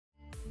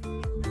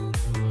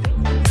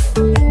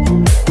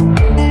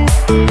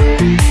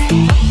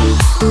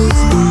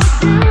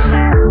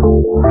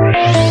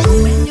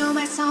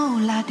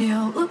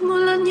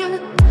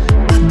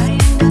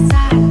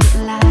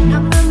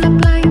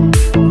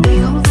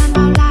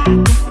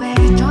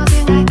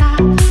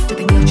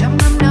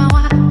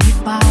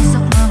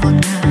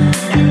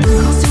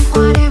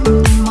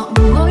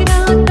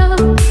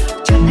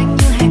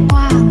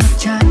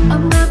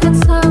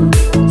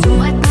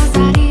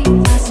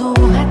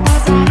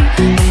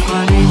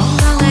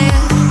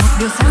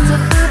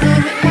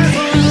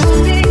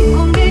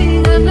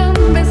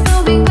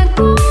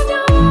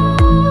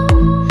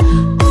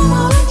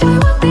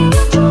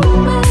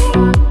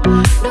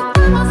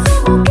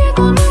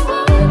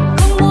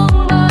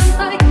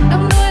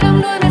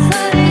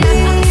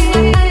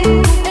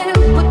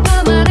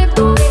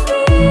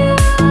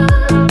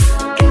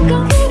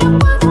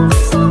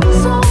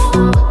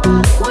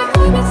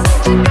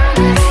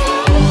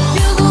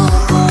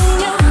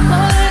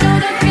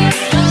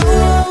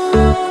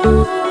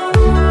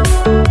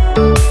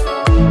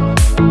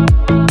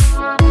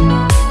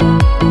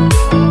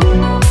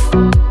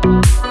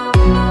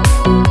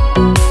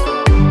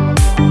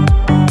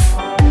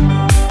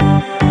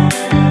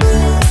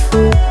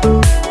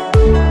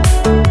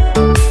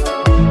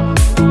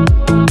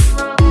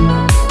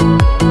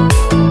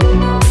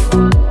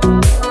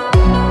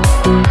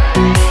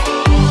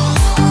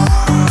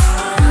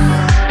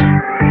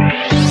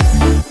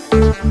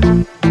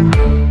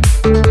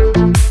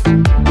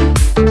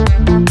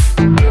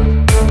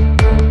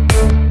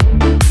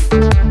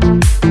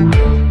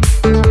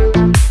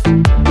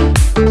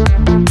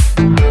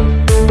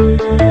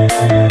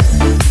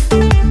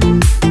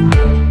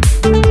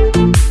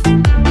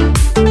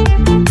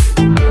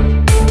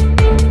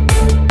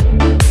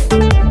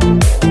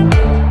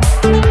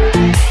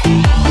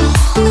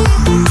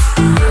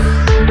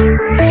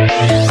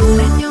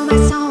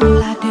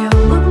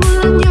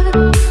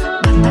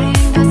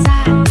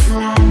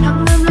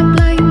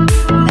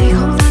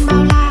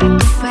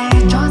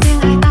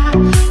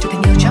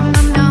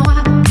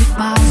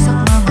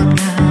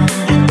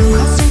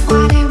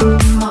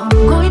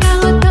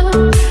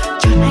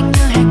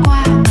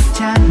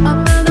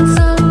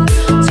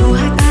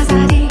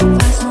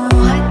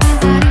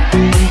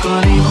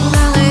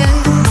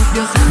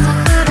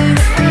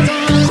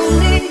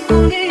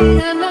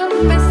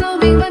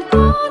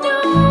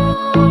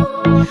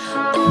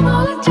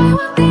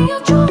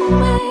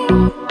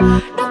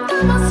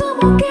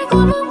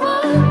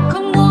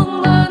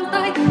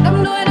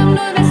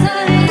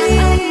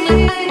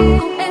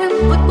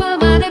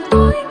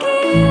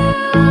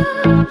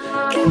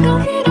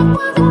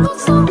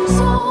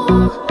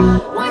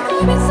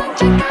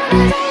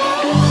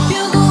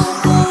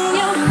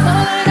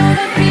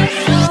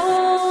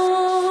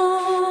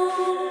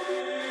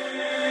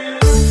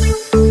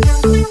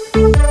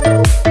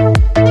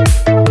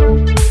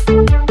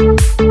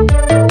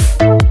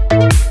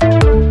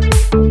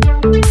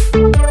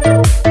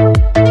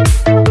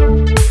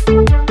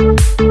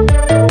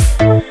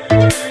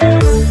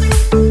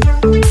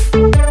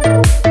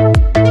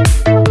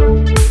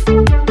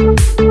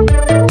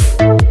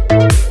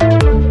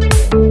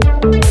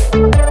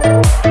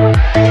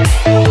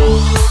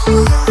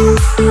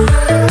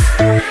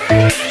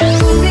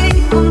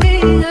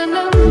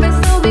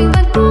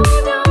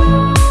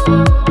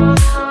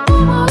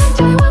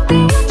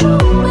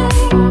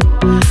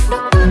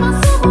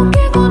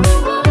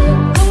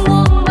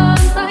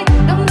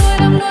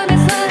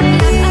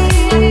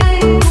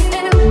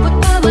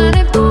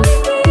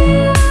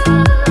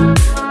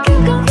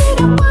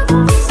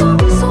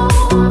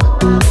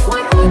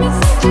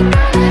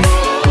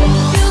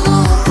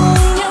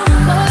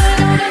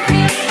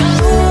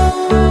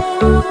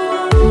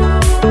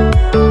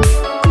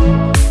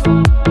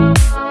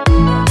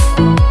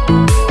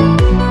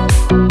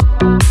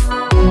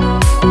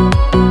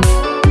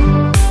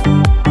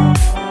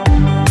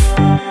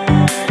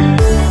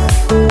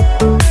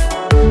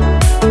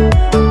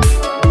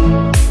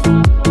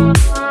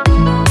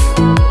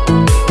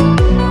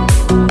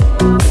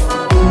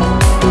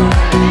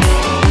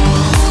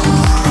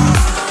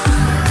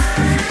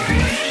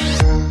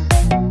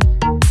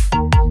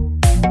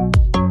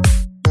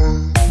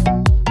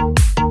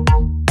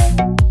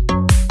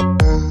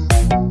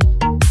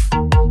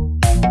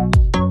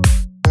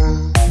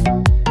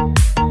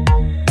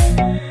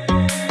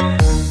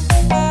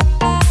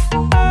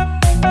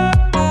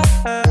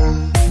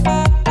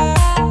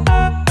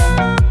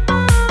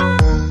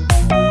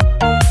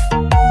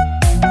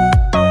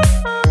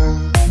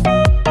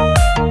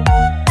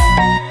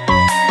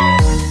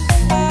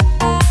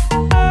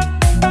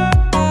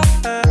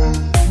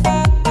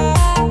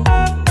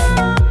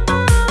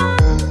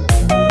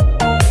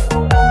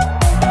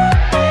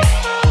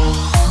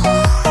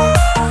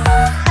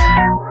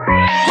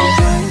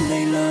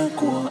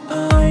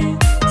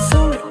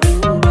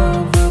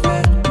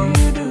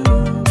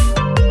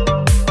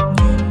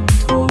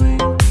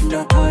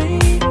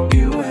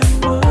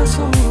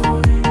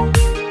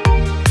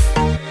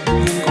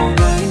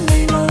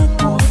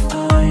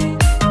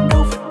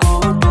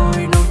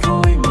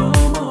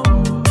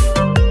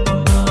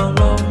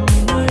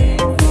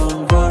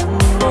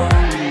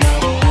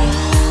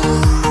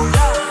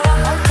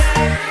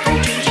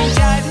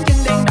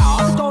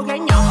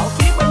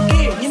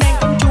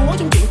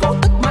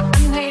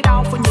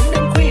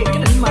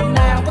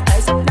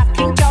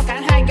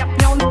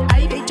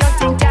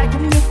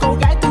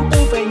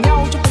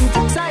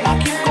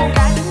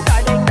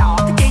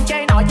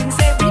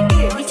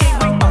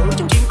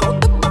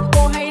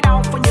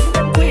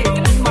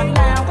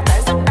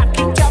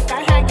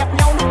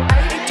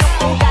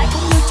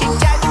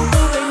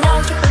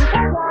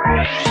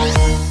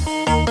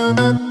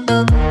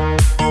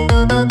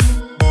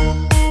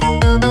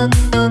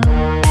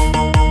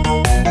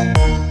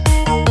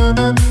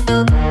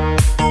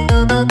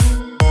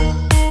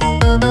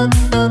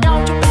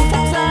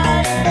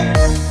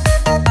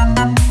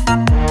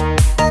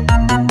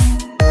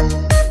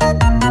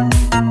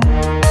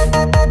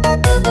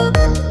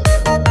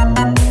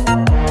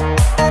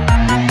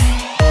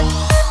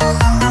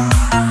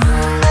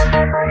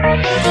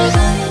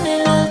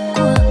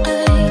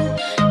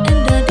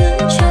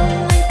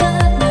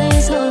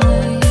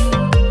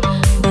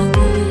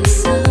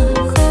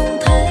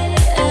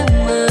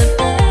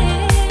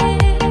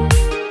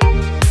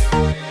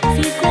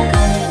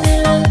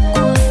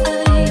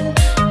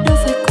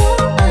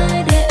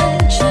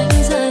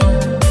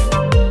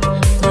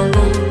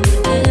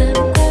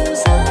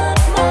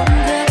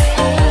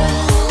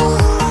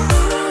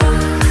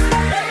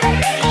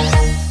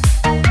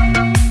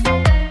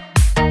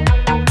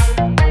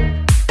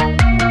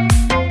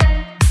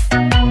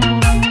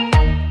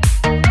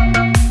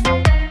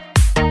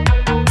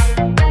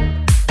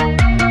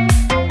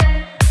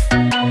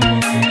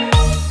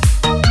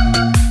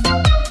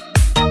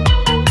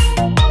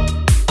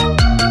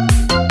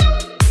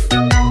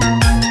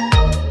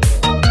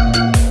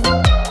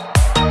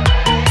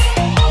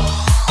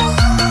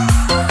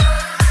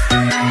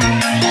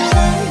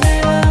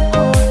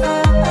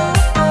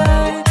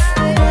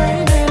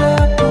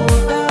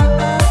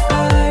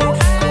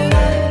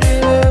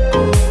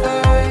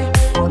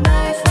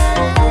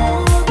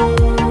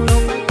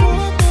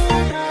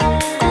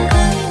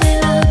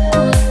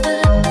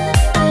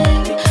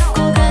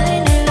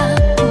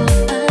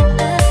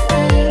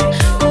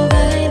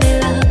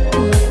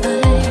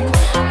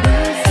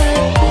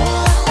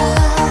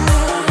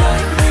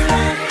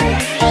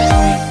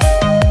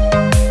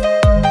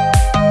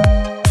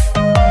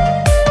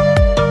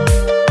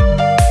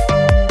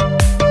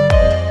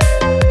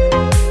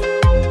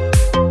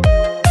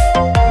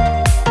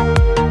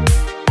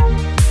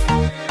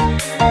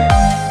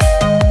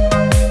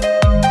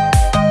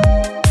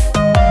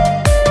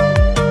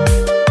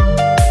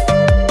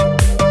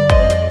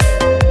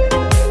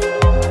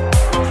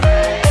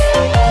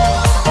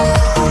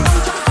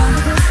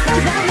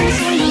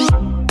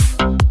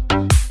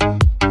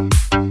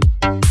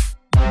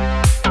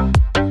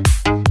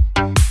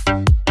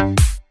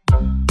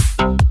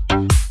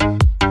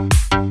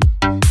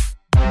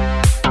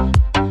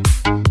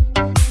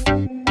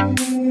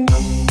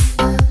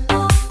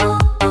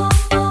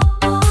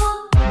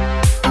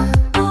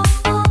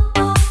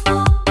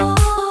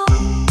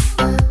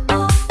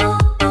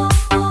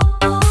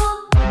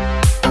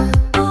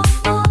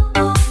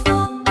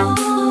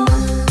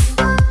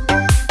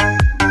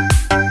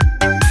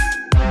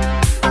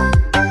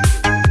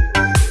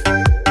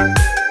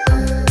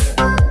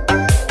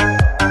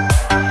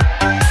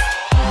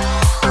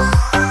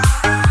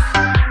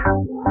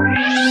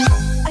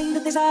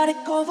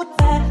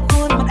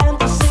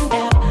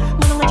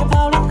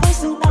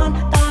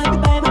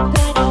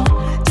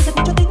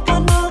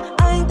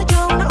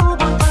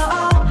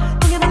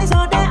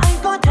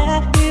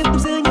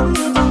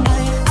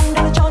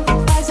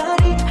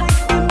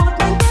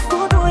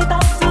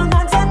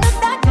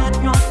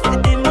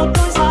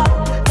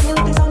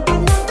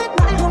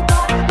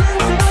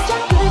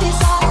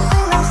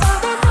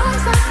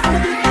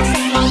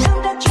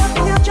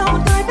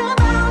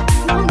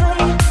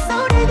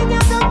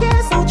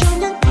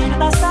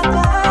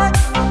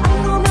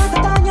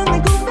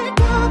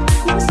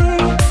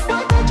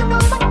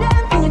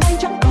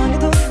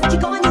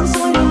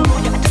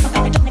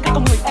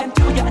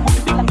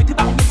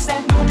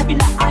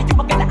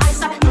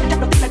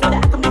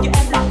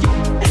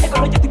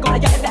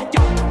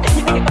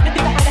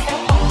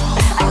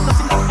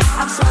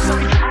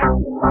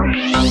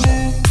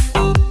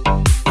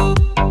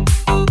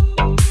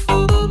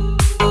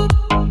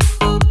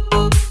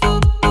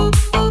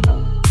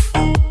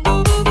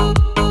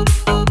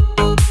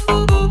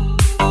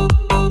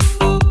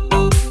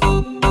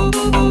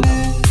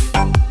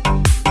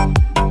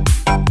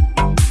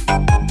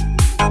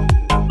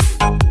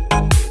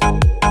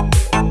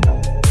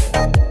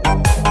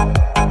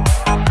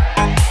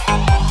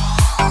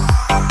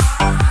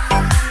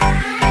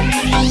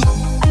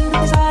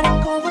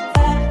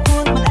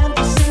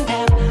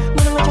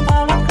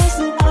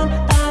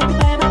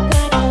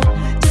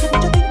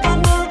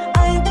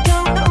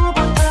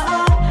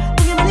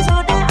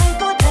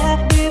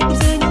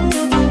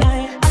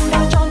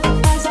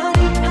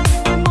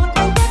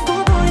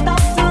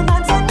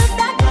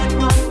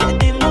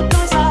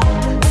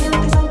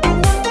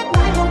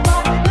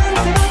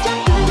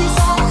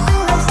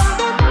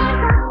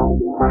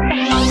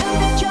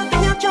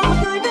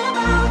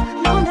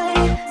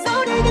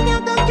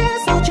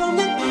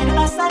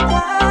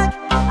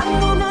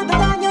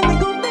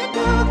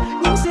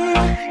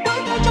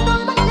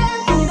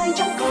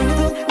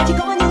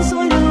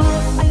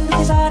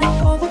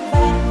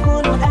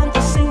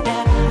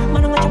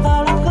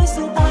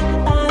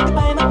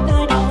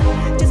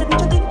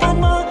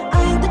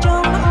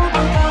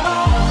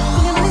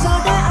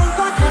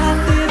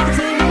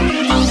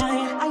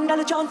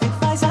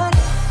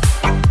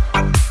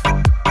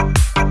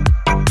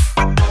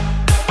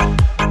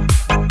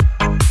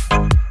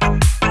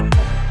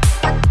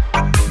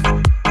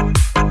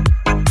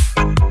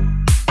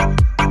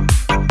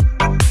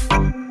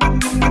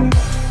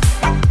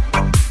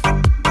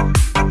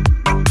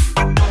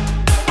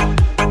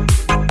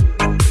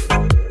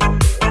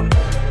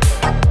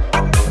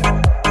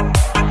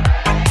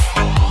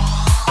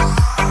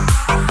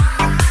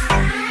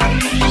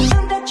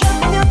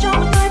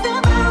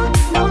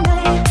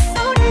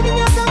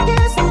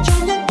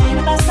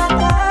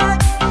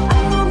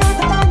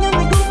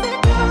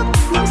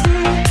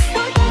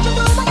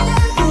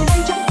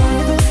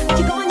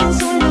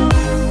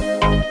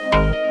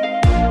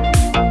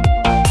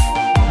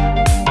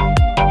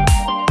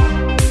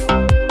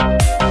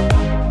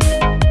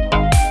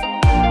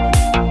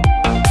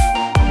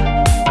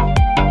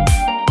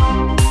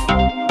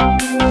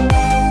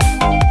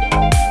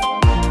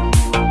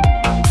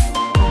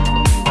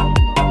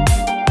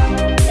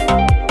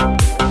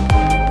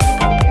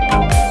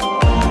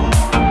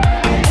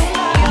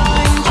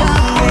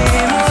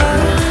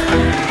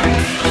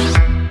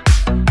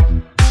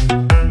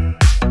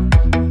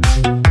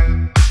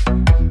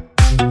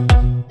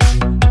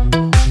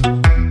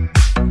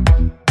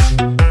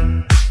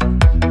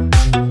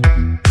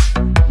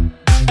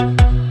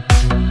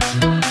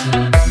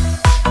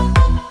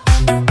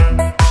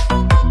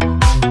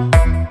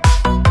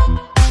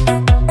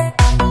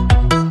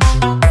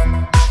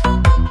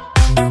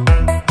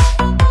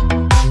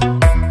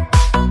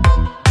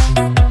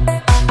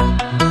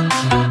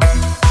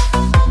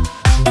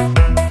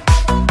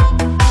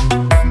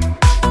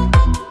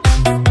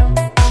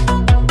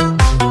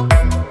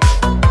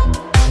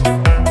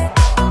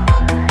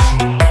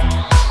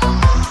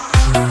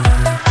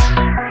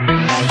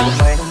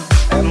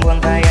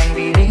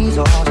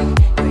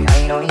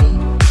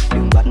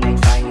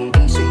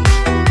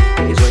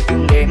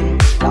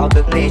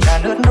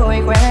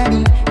đôi khóe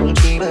đi, cũng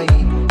chỉ bởi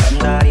vì em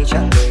ra đi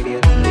chẳng người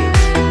biết đi.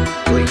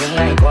 Rồi những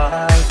ngày qua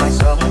anh phải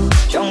sống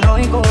trong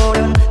nỗi cô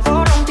đơn, phố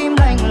đông tim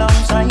đành lòng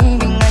say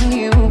mình anh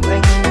yêu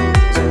anh.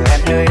 Giờ em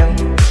nơi đâu,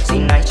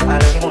 xin anh trả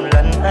lời một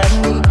lần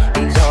anh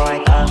đi, lý do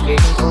anh ta kết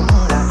thúc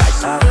là tại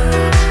sao?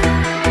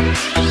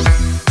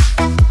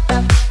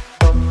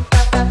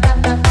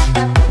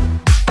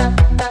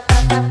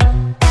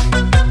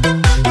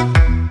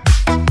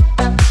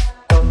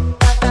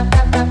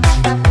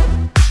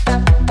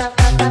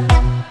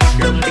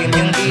 Tìm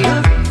những ký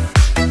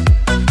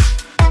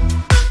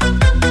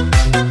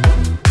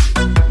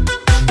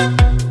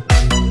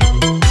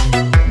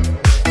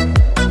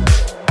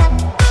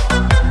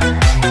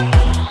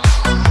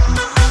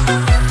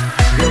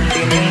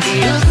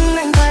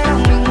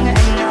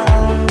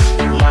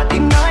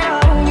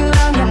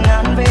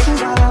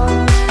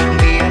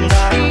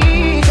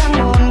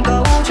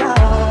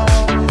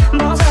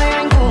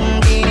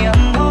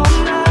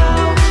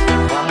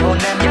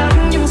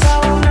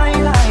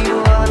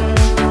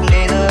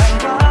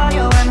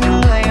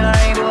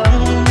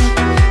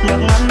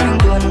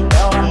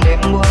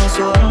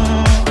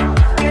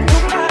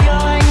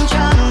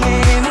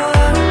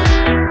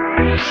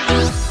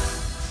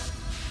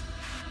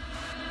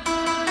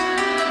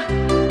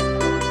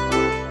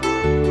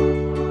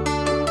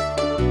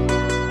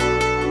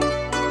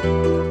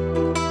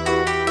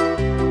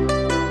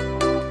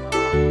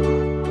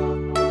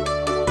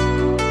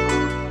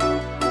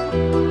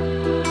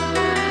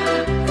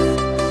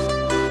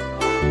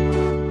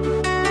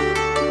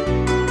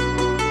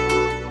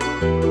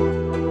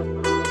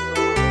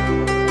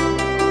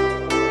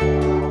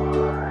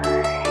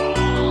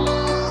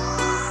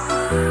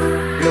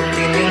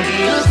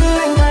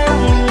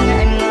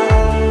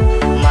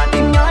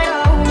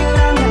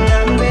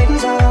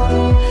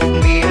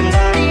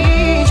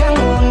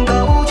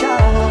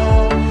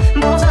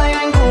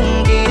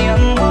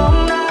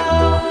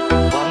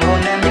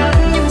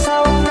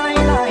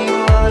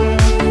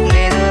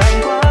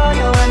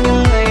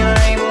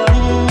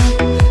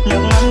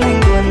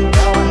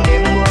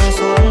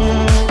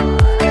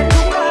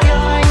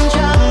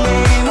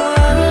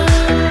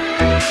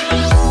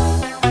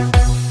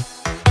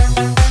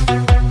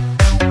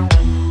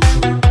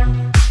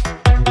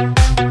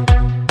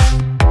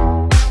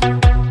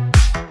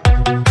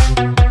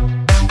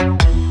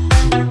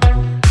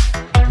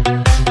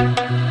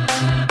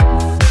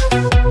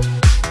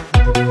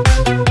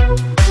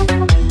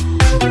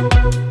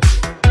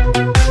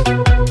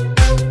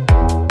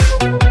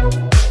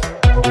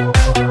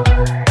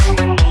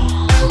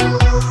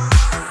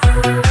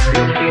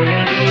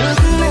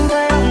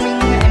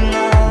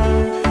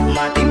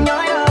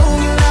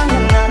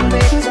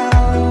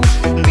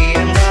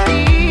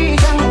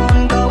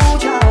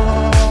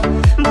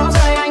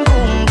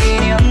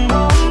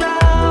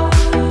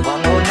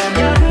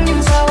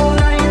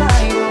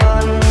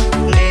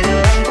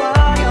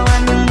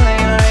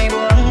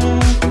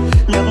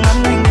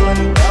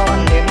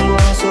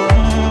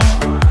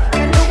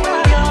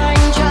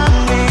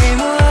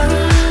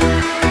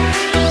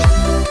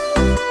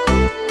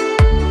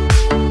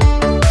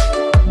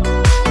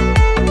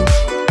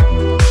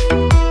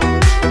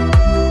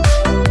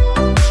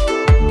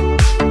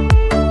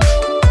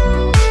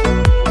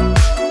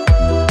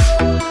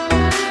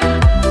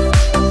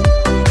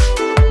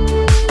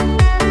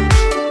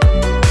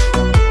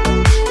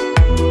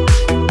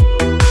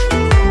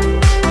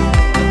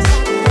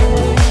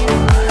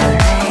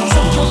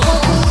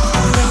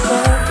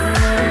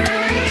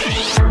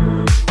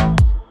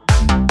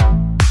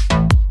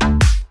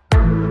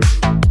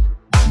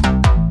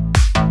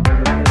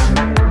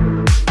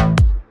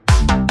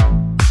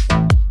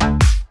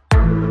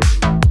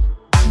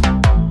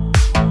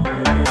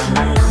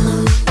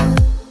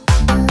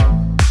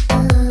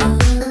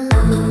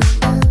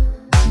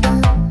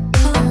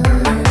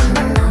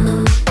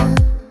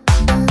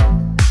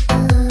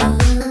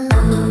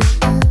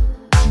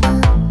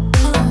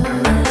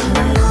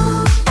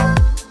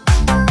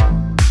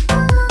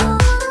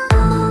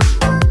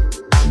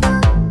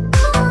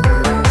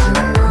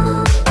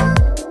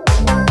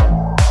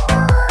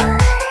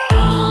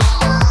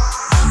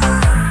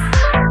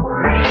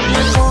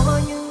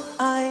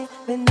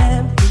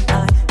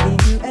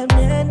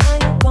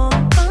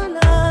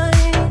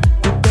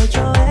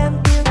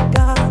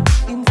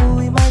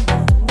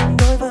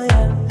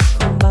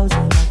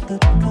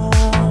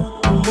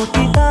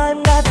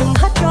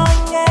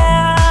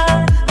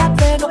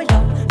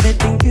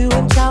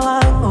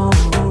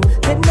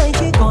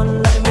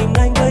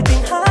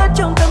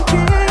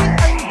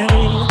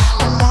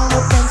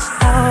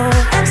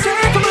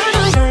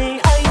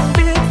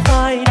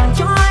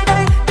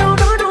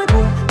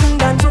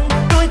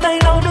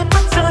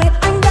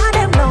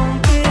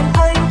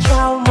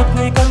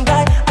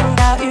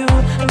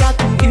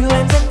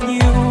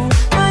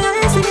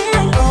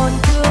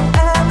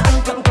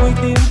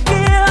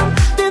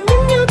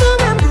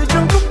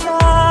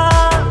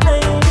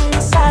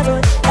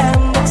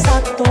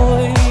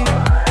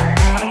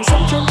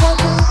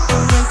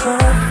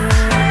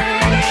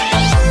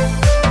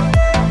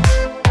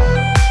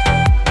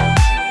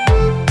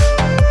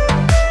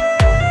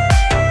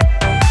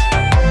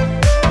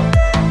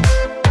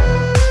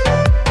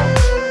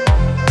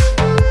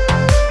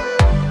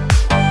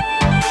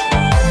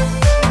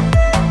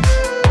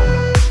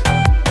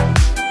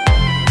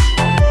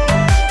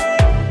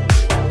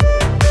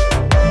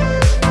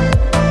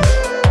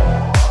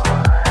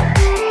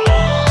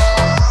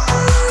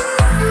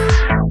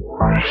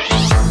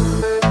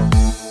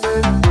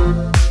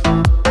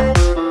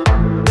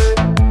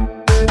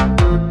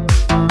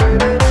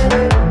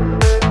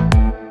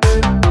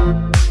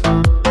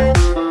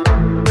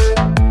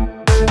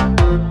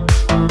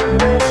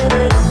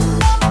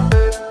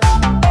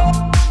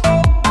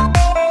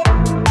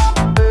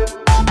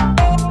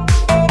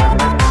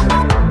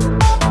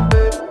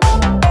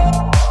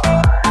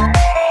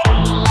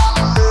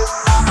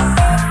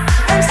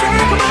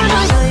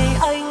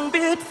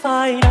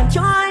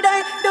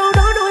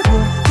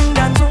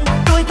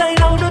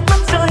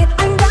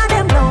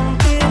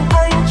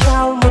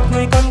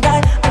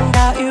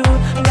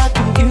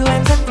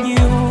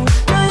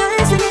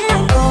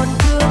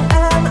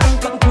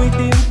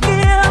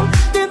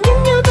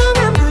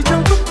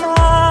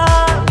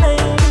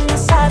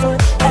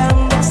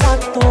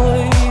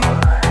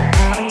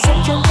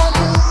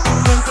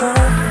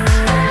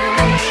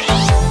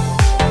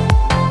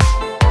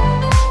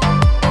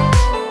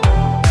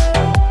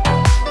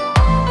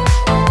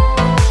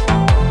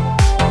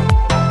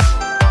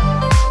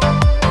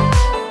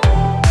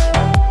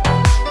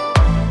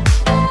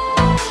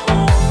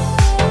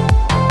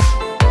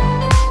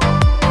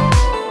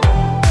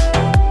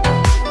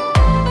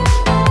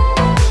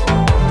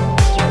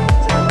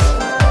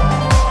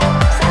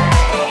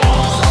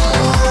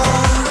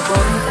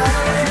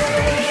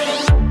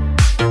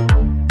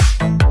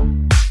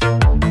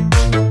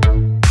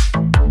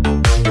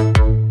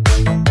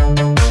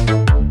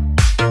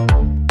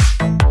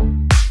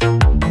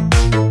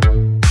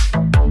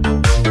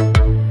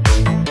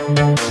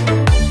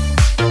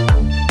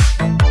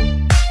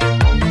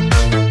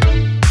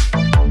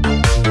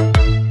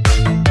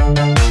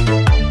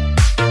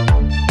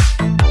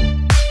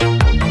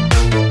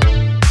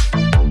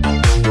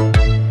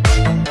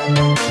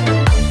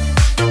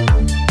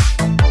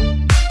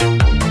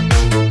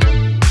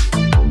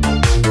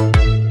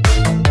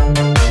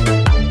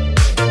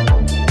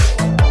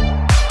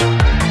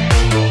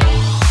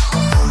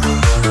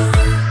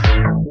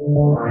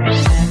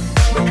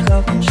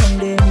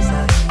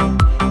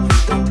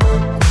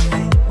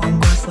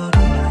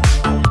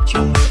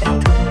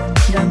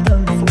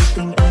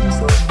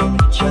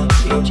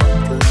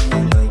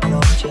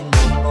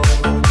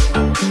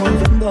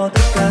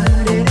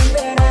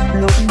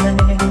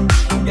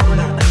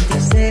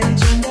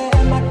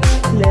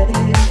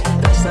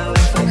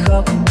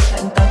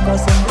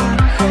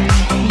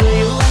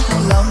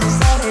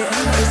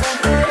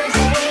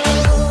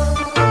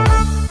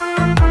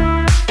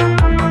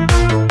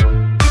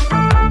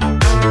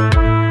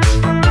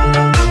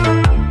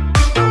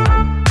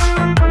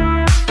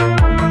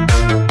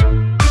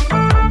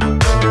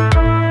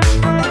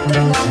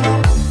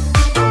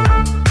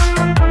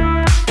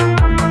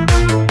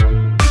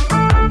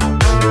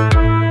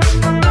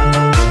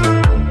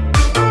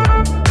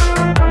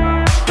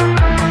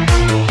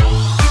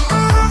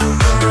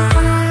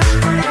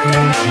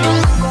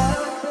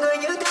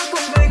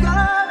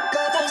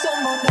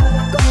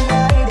con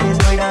gái để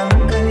rồi đắng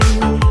cay.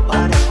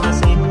 Hoa đẹp hoa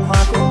xinh hoa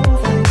cũng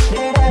phai,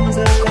 để em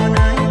giờ còn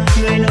ai,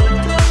 người nỗi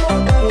thương một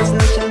đời giờ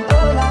chẳng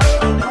ở lại.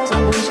 Đau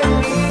dòng buồn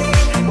chẳng đi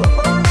đi, buồn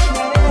bó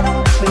nhẹ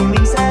lòng,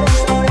 mình sẽ đến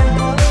sau đêm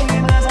tối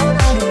mà gió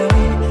đau đời.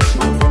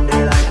 Buồn phiền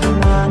để lại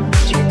hân hoan,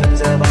 chỉ cần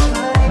giờ bảo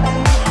hai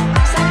anh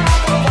sẽ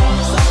có vòng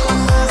sao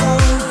không mơ dâu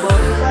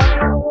vội vã.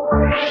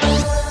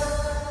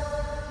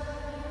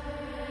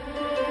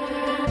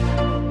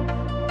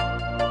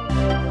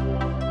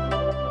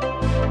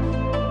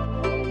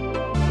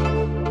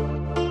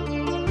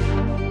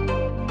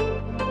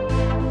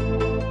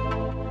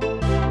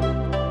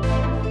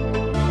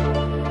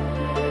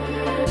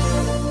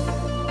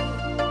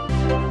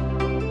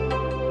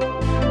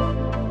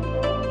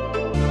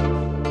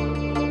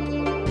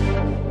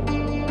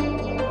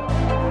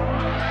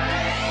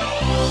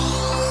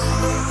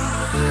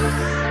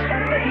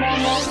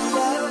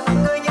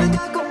 Người nhớ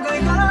ta cùng người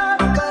khác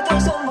cả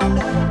tháng sống một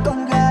đời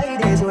con gái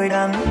để rồi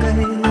đắng cay.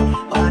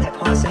 Hoa đẹp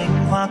hoa xinh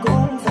hoa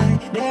cũng phai,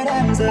 để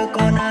em giờ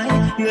còn ai,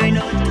 người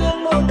nỗi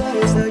thương một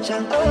đời giờ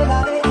chẳng ở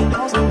lại.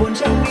 Đau dòng buồn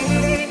chẳng đi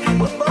đi,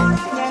 buồn bó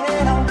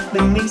nhẹ lòng,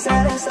 mình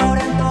sẽ đến sau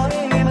đêm tối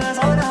mà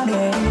gió đau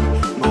đêm.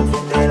 Buồn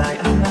phiền để lại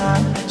ân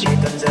oán, chỉ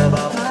cần giờ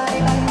bảo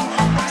vai anh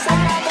sẽ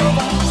có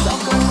vòng sao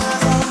không mơ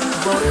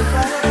dâu vội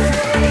vã.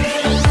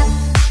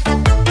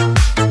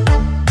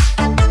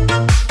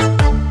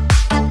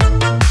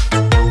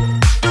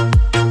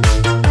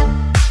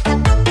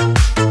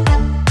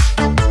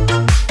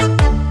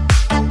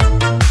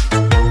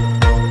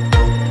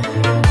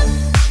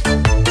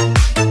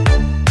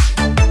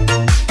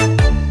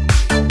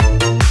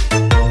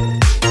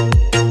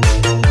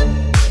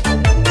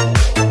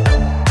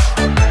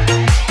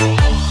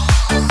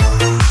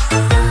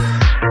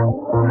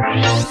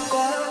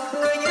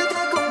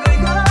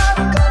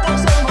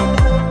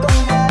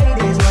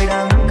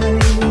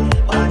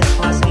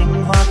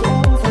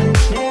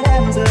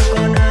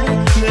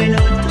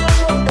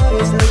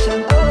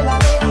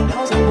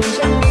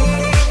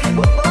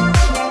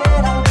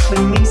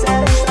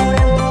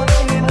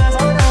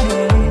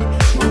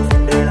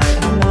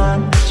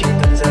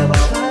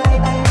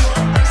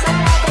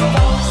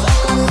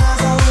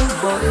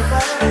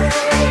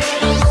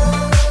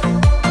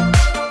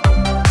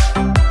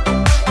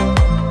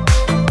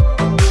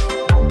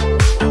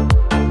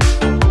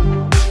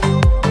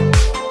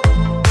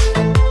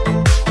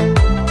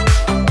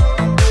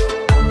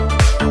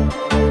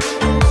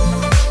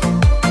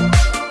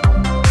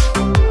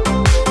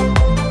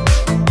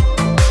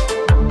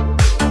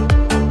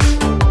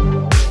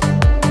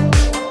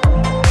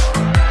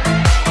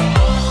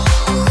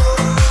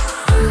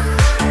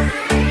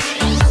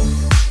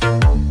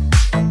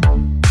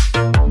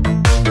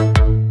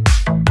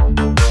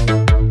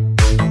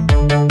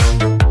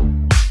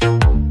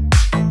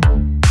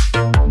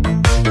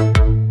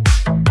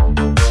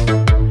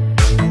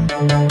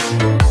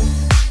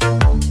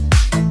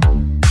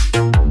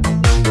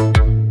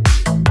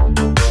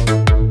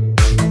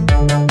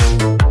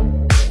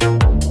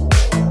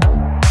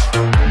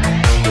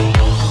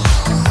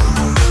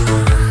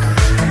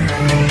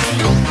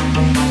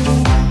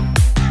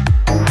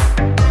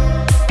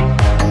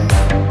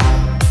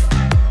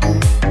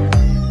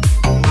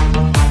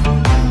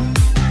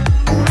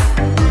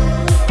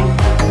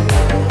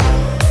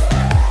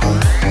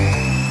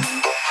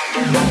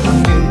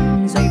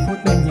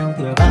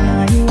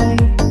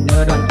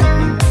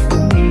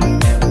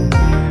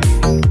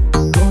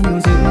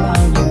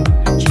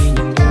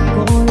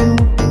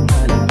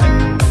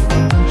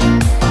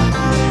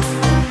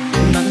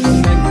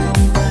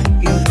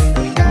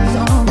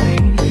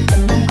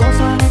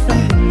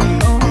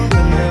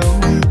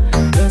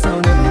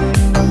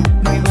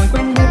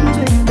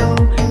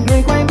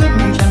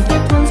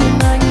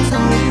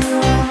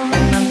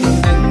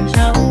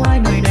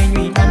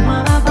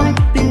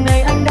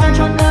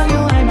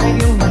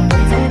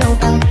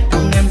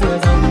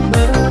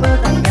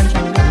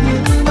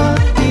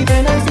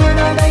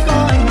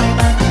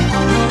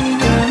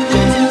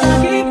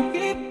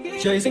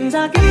 Trời sinh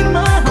ra kiếp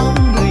má hồng,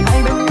 người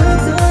hai bên nước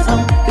giữa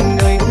dòng, tình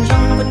đời buồn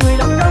trong vẫn người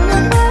lòng đau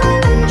nước mắt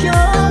lạnh trâu.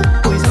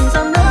 Tuổi xuân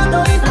xăm nỡ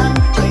tối tàn,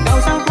 trời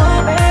cao sao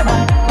quá bé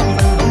bàng, còn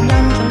phần bóng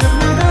nhanh trong nước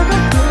mưa thơ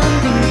rất thương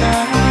tình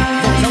ta.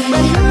 Dòng sông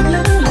bên nước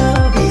lững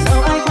lờ, vì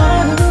sao ai quá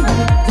hững hờ,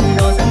 dừng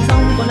đò sân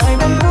sông còn lại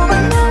bên cô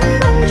vẫn nắng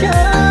vẫn chờ.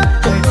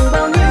 Trời thu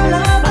bao nhiêu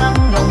lá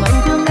vàng, lòng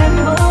anh thương em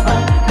hố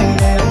vàng, hành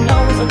để ôm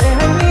nhau rồi để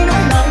hành mi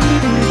nói lại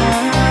tình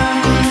ta.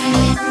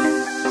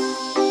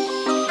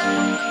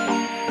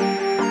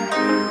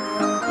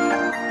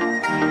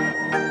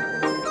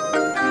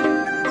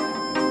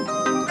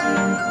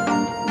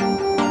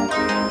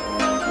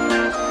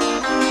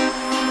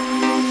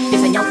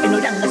 Nhau em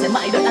nói rằng là sẽ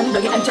mãi đợi anh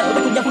đợi ngày anh trở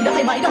về cùng nhau vun đắp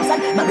hai mái đồng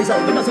xanh, mà bây giờ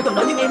vẫn nói xuôi còn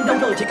nói nhưng em đâu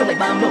rồi, chỉ còn lại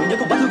bao nỗi nhớ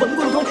cùng quá khứ vẫn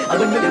vương thôi. Ở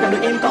bên người liệu rằng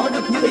đời em có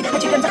được như ý, hay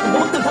chỉ đem ra cùng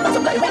bốn từng tháng ta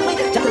sống lại hoang mây,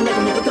 chắc từng ngày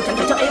cùng nhiều cực chẳng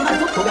thể cho em hạnh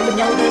phúc, cố gắng bên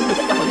nhau thêm được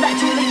tất cả vẫn lại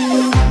chia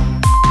ly.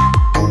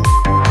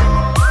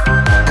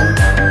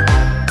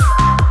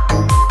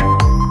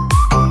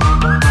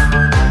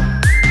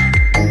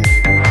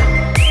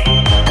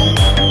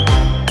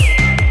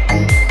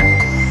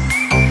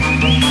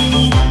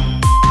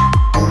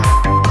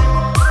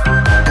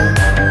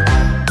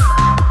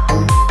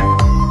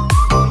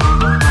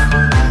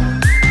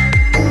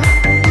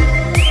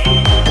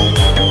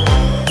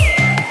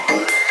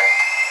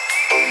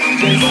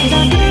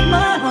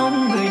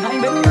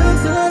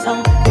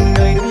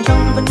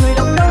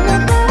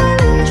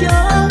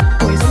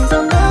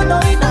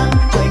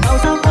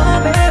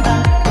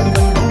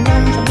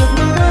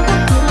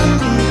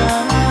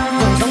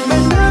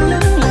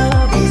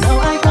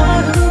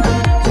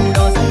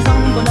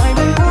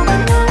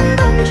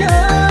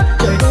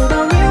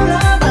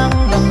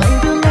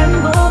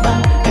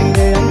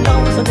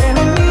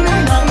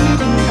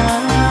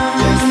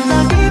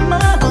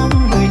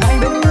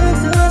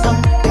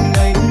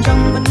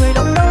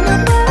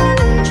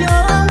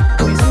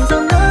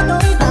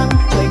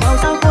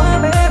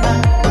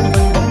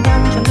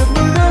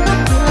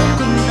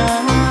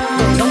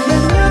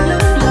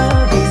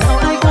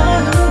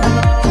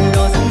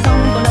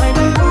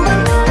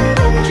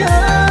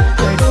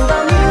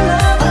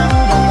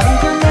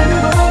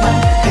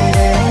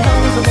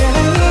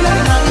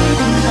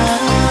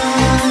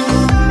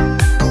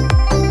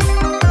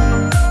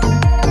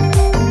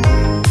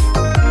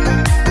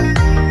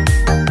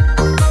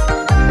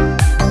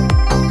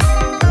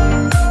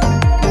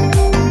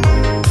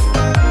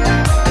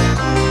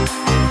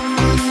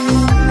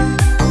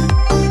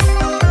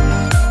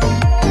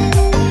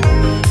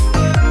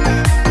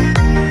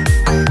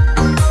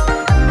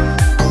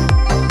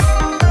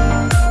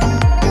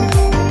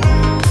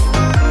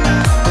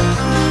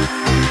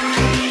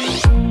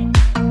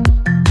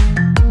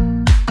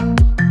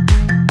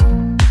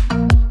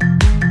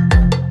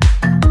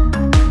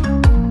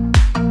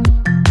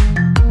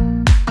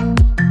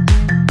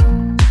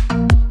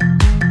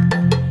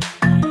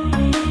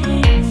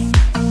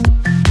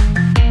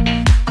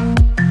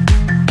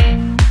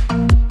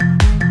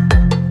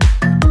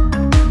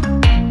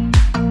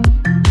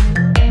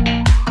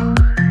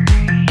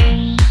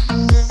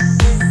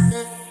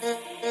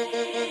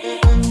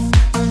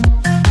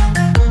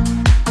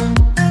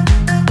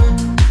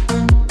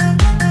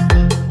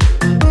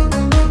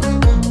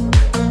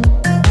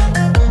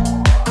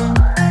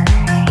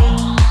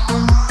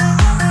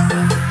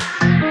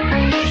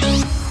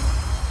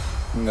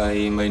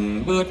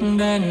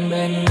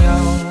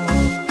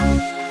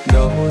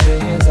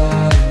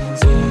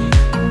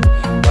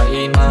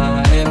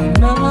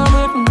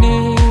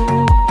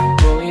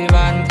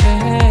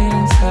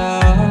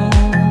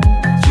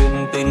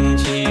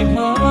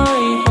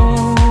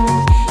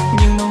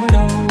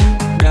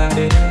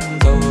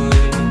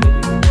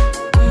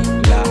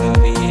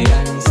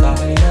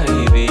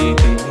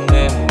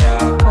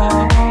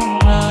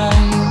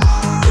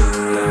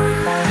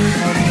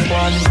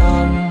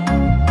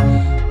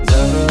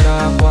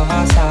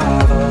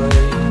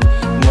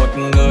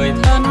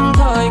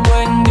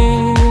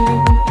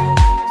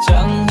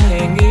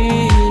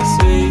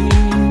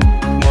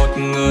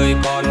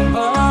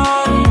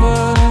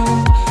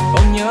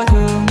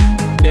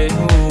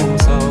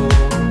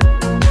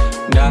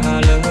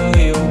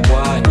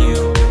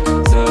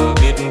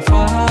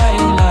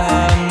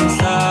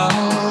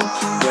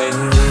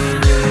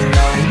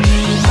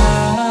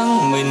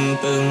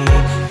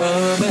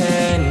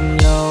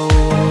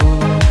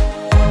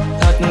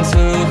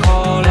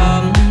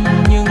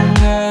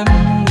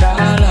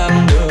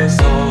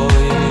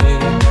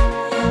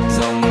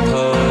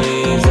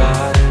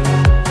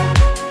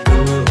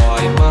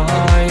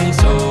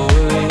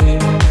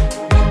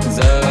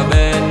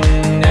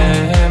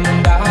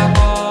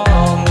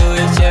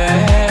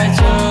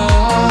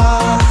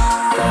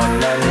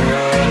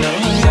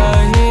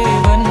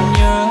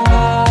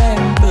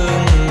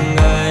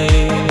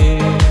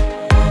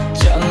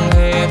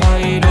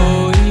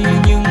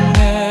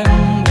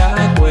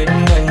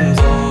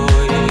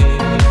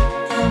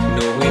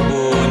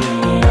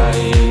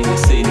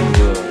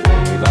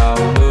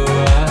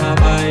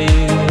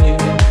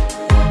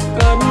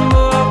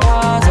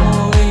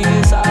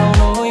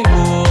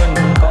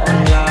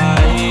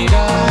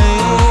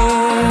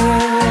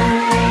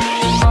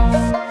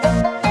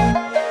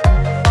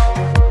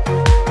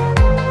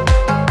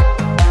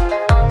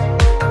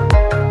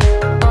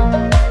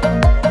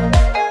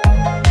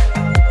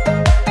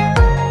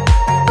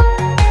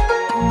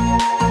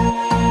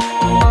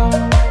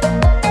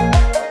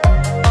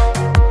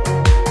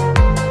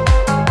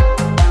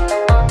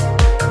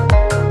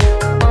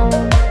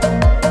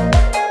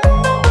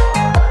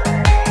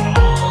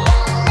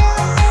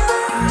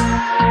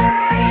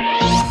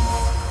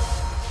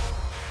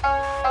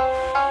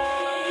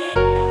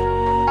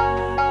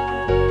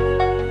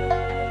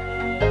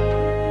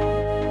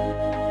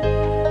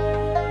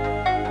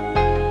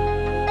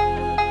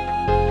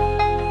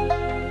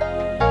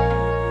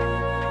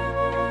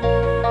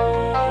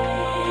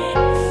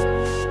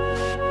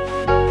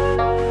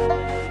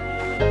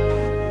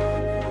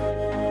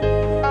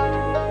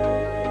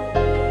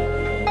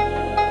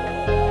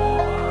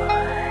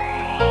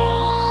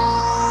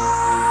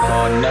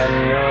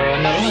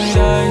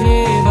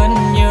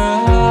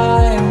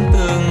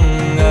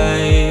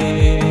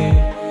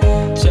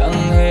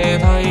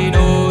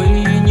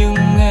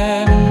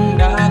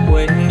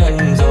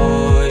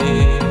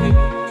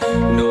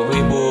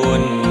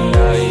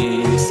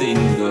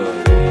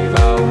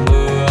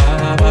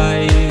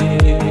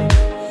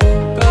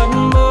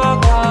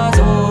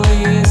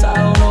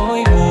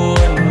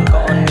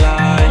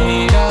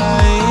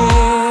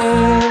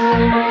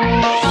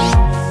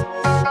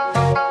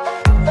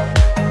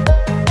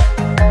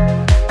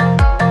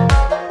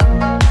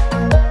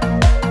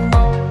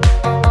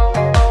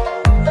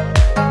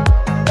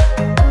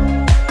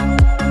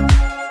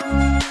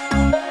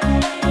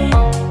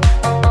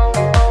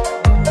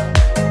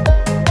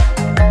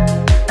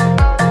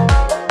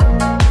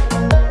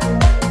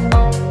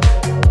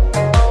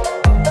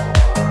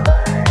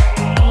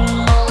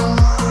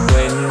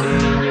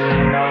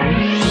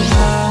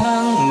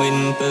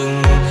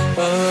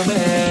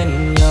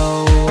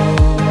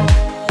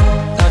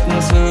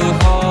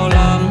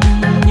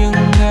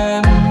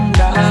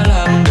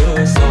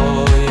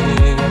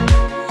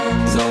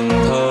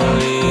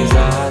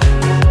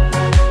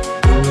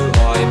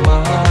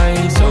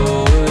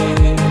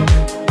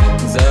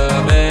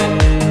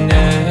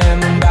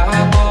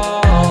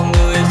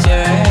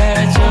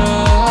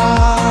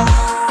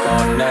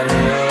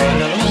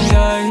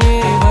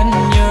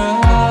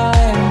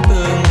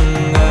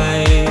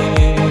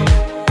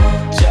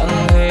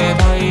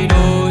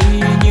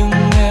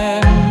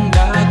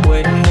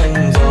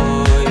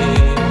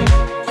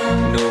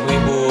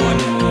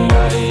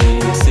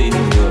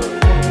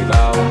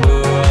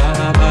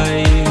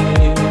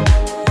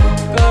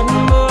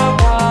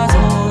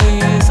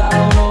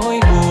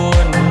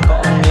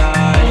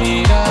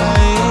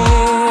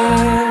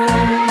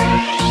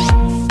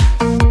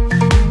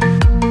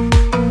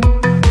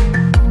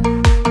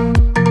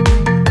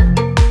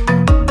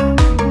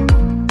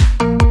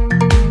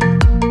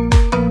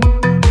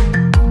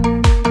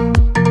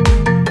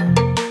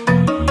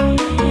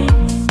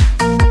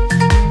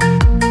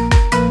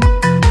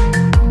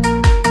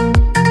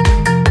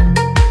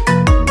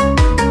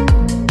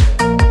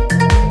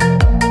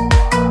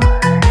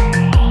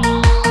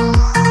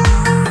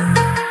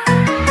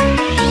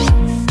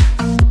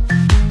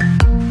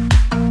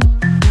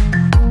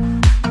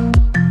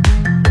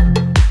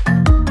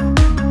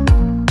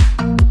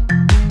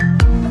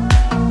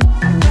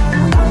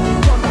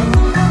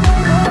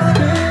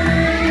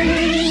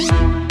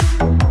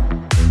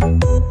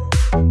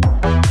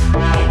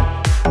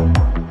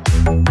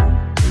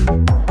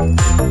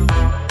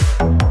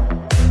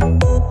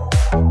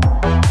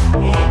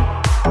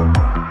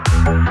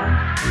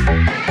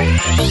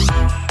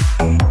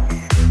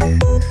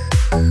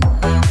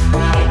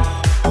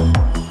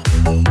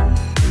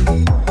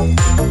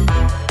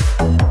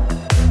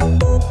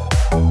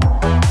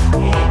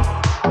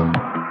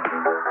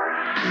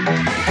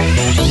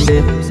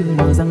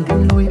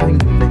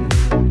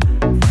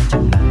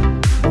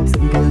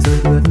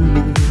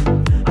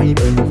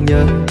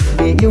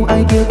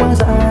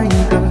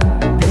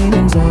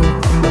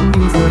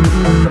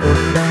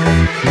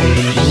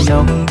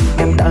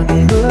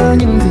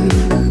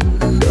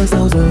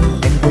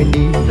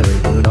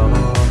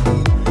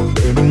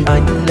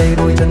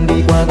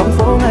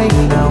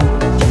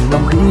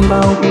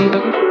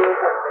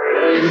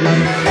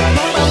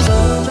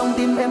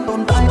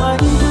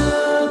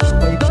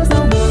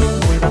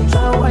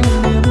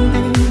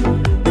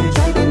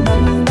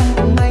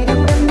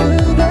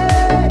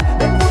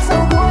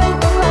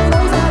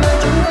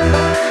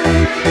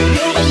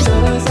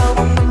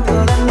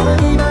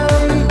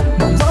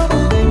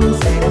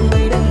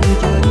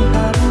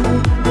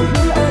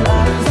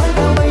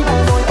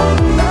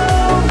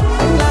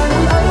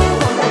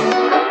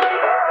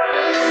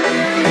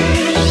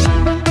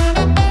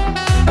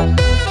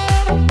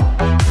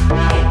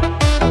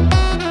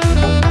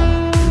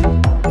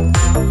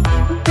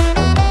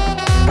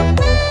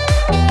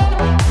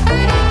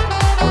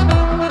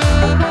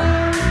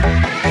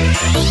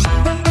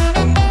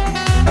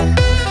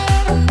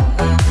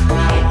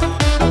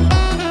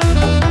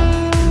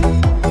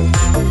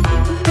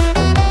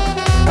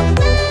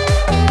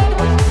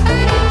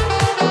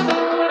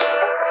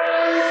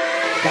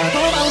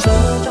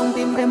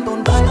 Em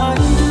tồn tại anh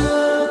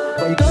chưa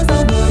vậy cớ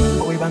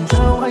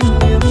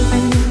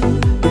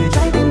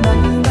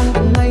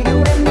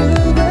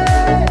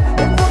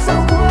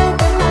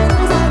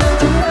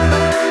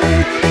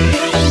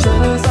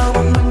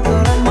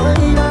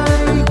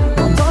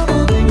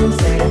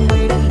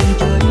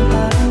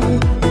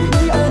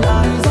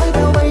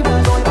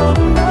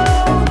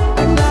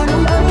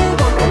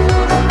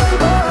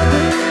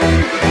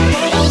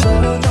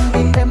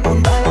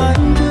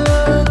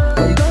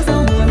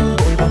sao người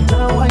vội vàng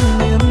trao anh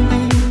niềm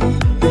tin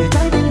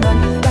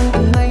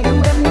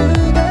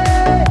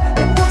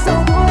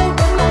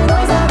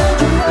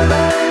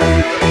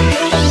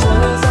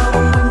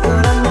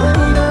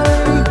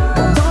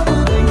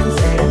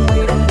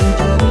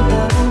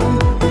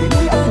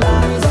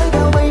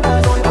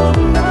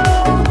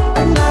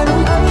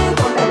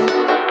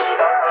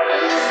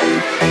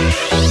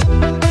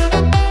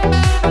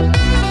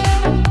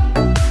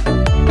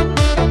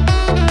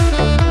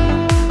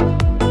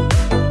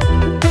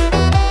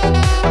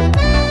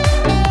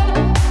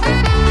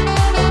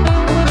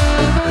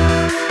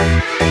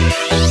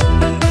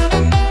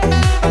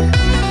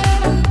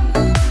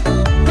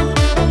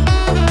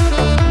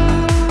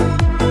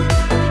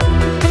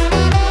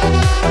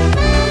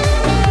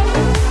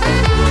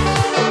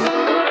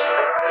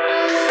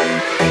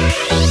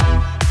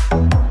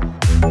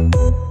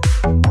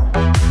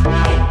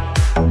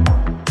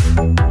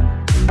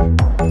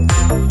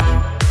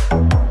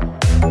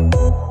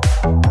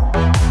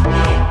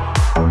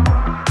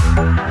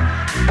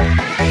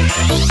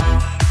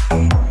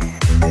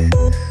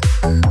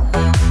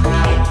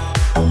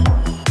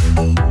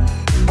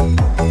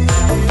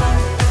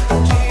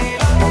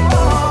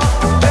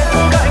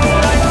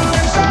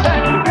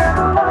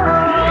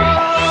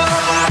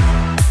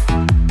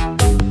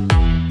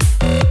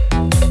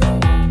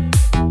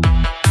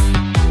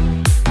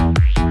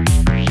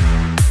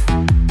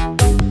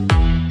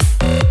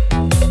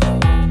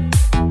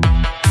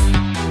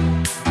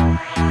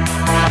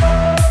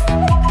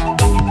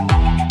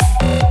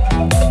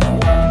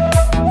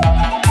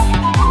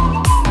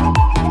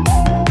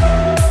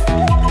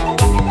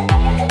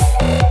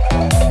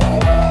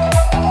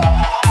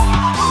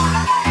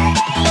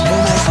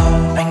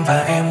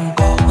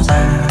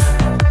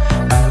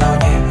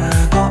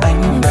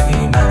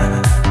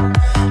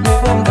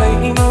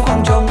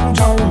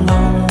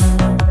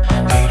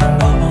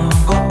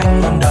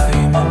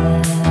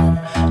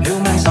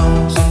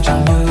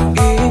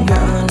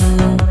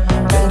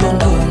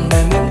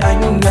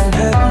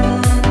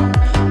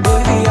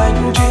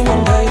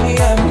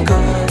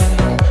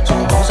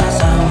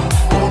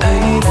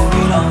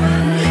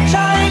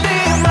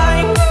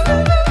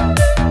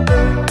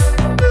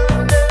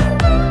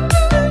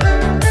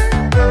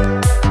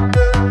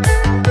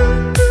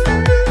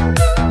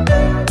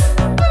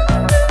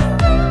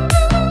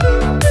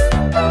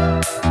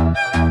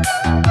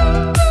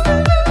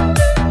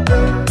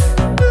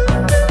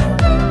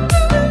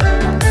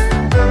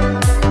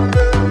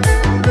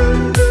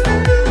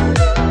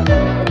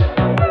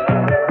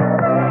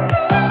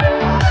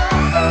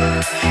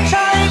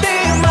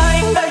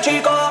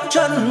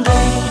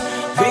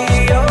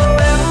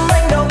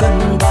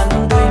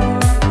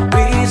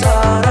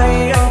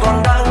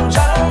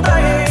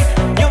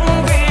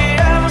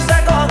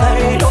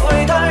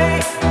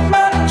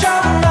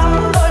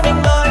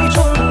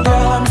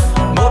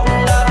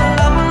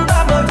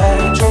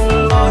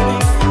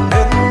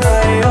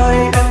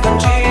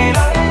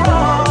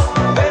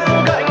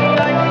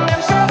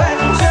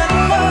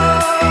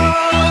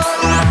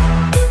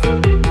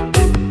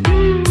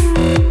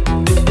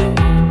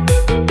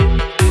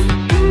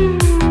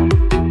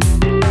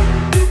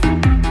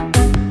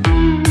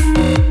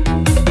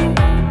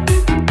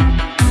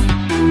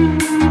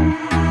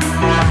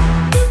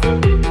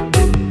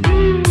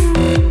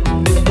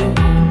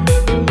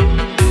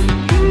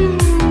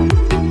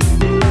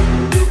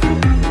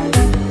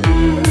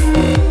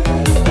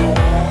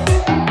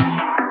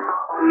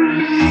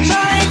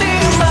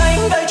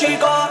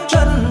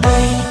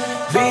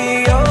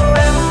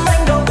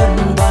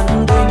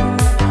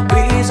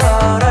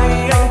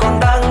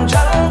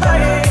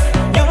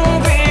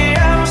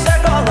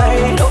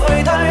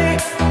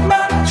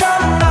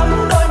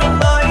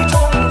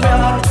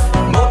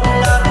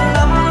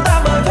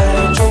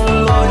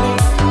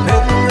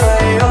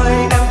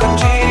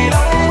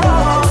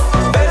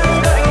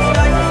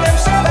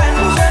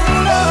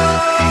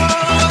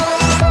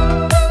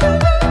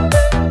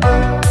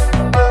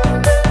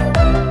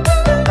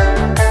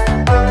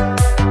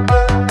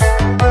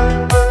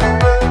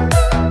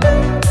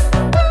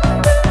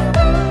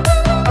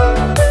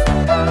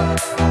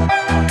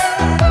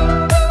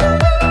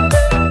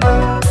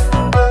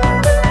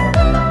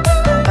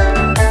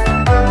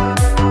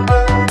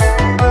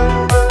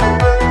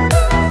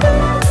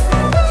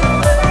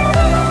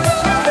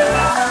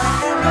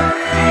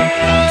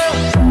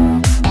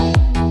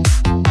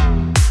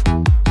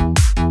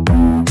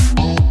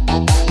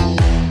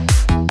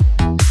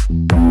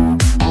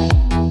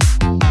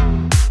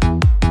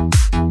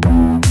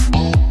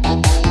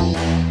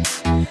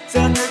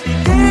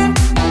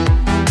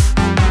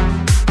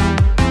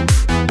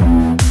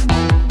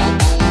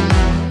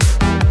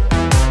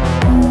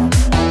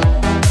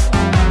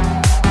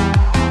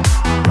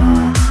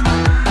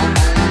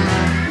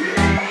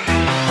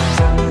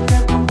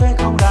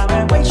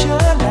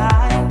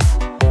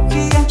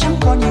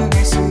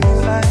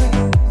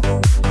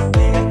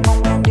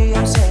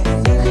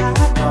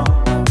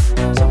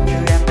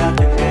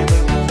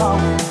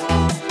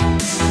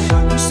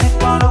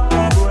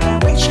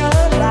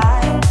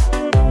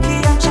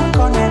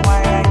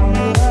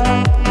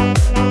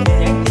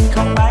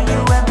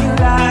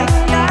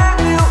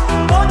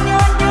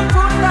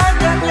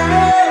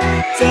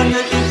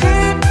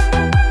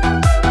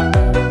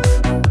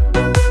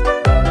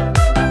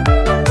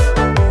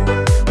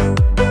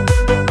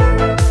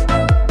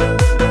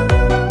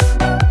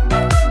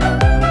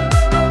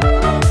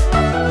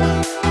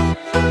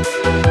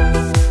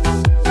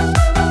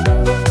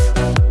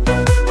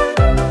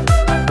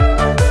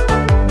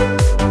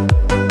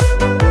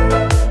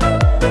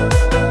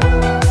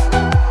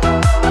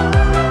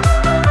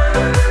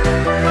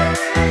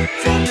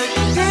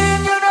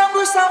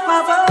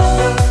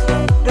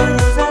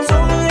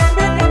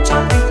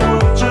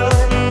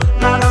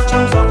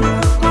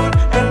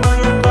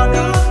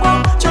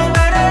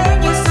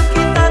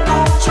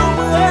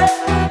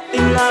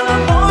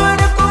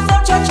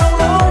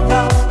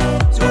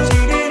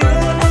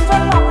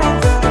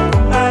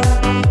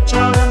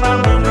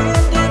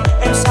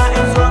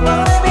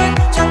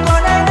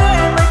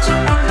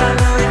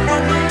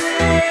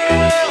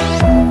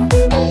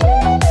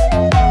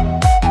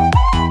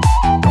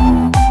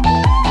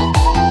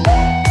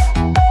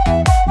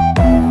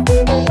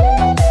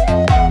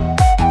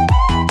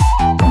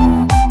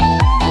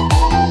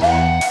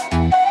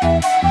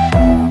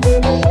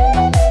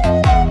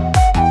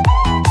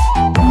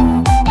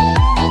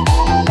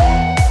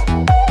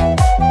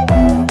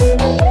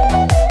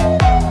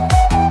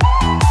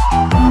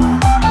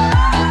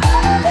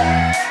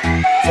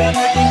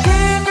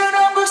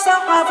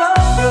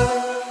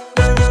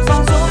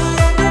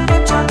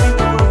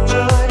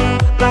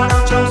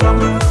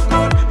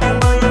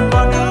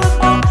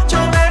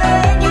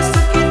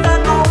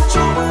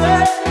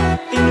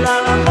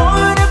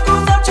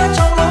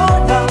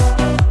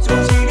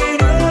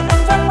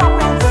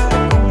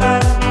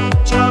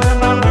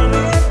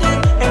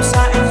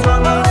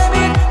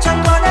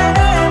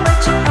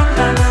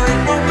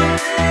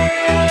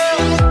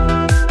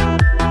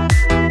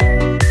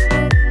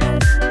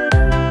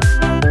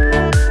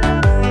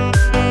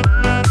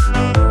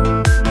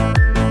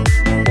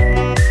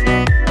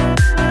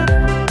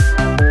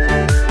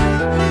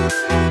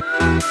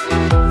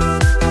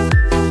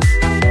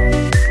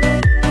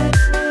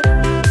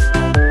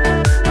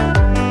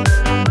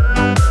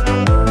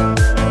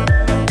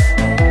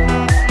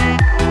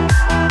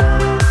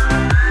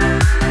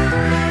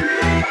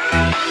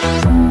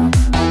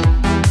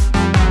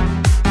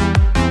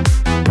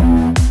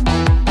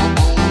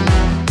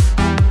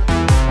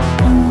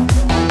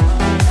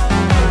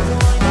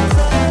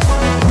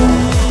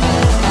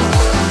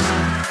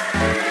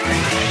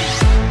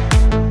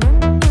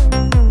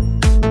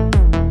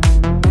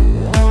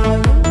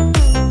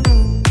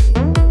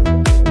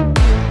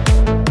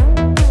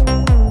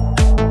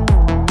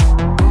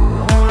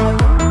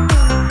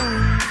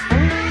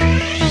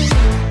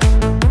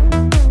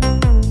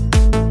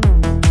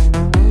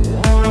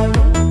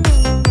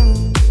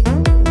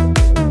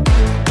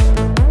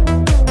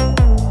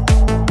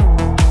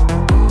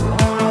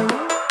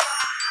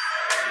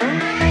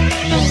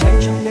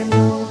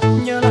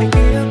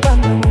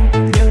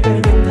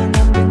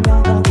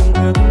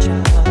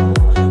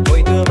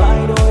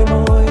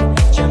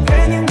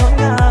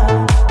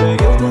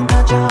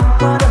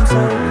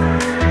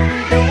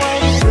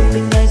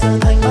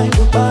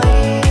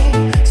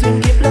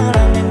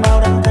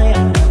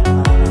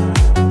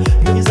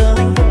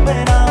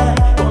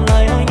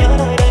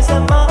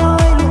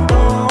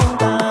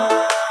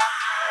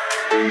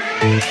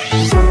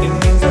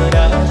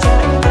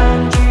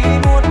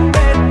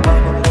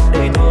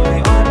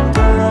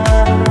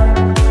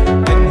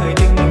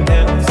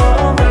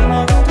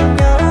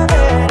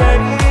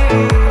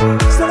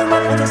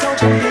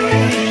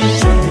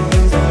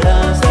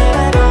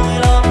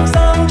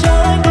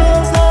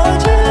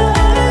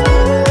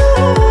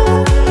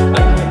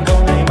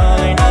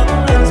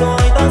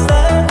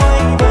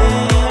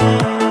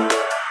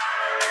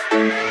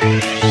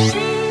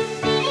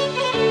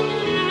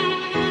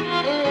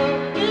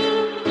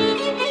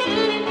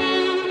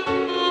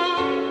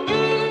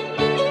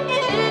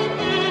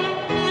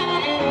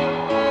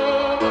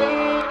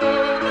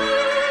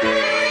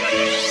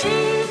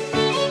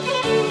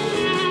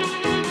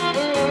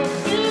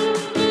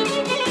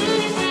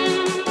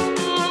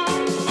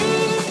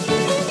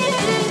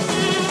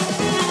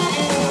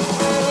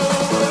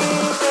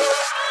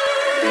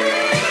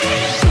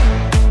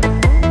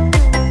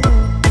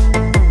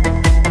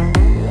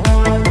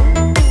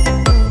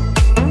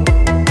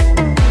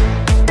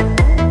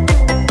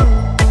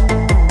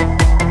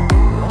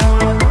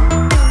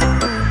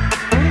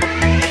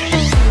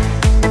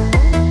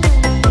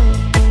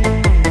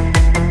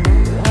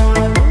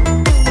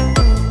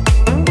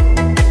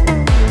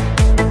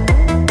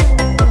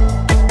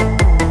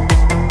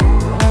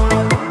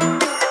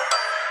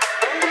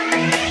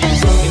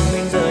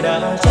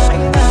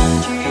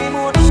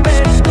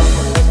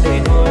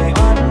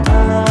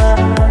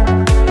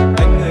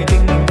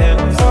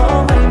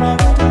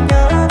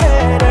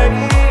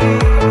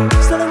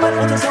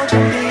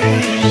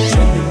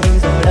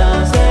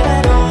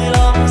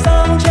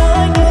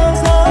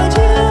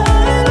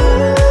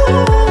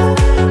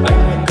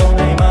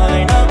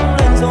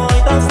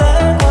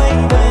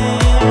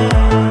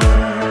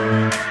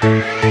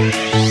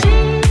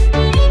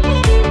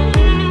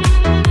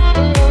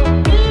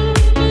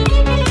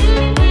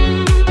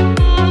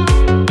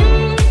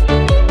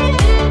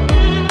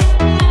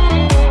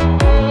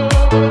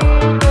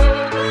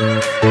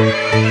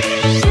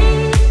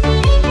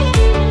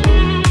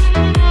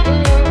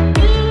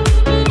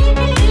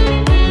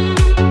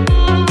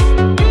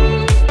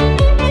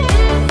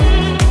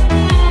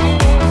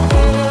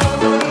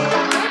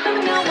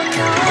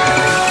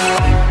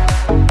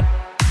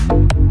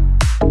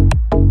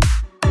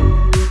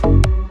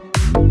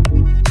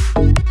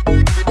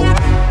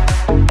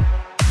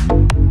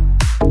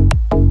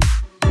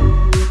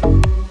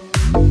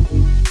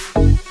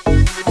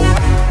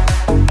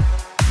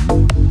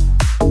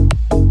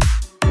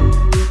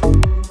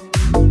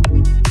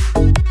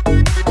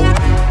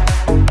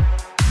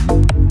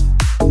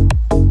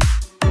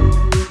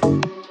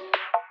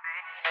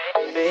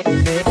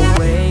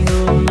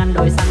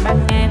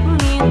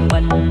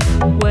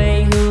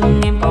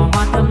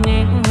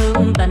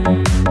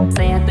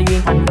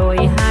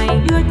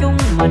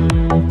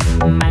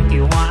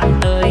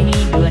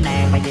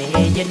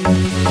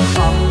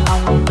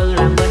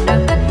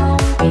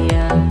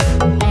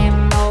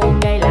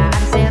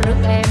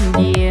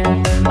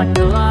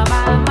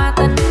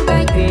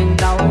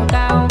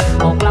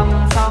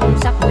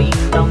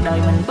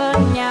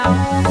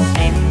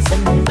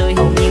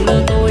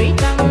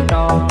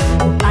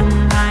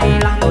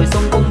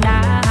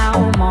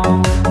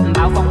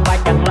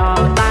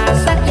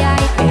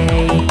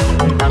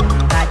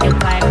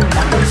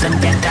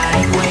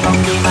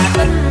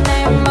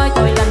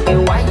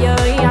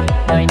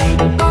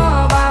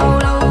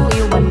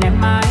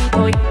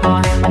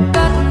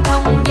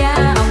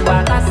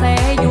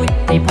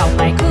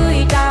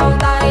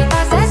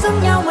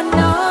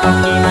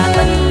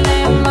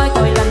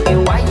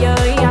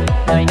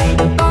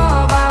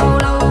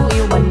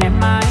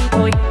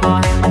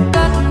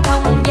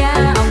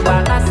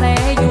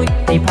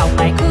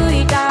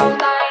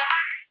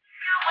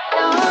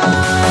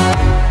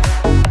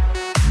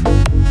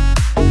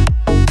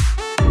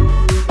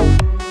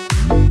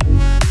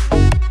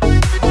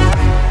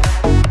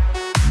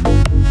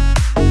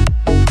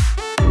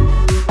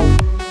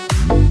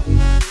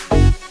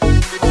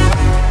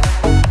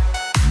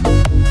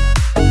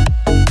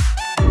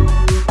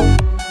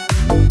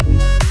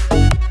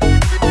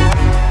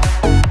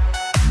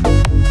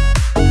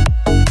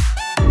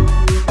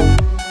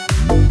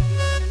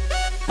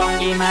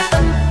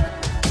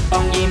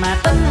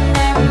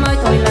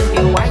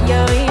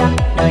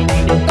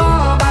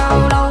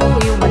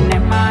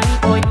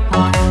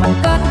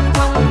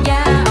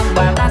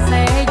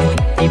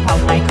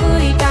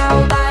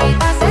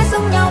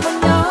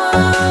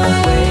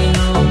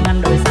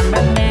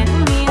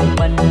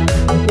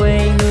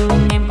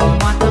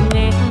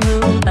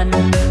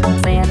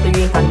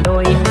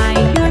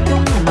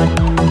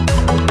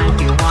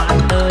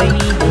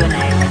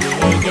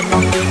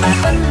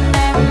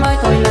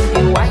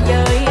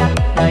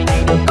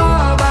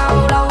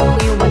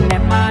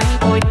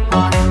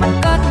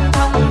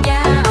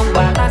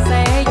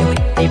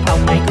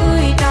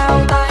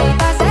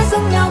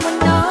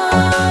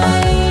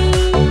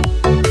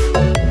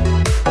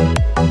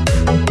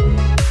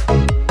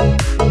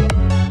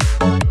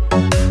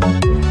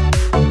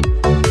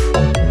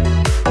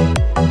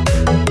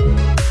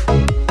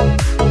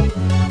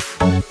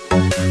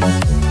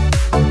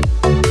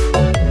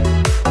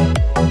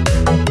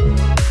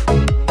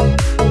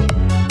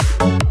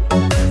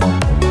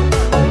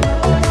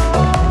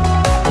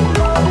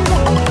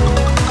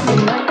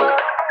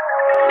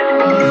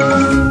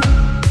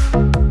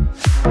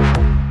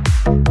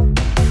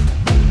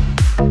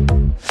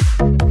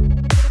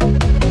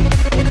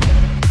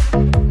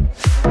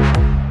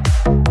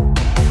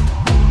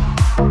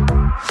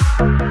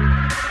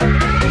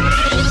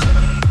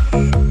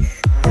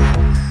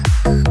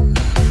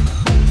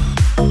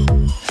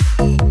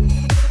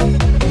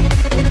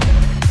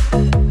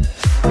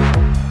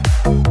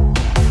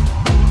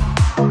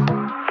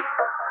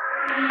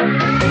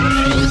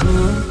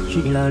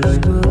chỉ là lời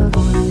hứa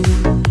thôi,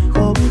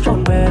 không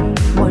trọn vẹn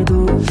mọi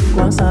thứ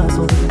quá xa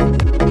rồi.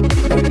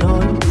 Đừng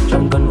nói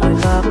chẳng cần ai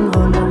khác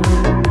hơn anh,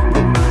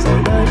 nhưng mà giờ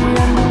đây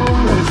anh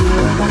buông lời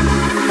chưa đắng.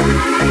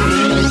 Anh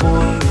nghĩ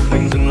thôi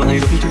mình dừng lại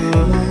được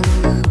chưa,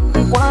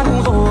 quá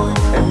đủ rồi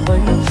em thấy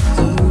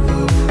dư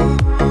thừa.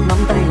 Nắm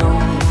tay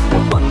nhau một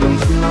đoạn đường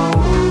rất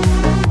lâu,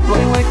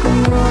 loay hoay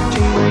không ngờ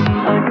chỉ mình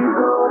anh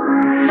không.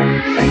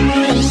 Anh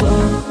nghĩ sợ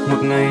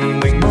một ngày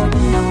mình mất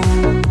nhau,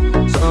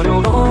 sợ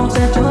điều đó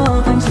sẽ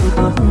trở thành sự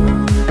thật.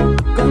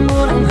 Cơn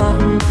mưa nặng hạt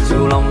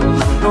dịu lòng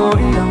nặng nỗi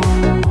đau,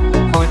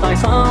 hỏi tại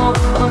sao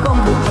ta không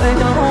được về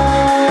nhau.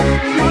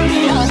 Nói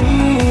đi là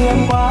đi, em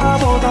quá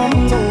vô tâm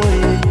rồi,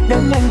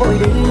 đến nhanh vội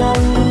đi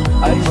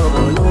anh mở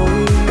lối.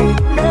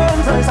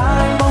 Đến rời xa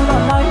anh không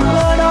còn anh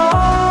nữa đó,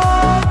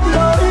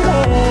 lối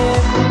về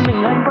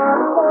mình anh vẫn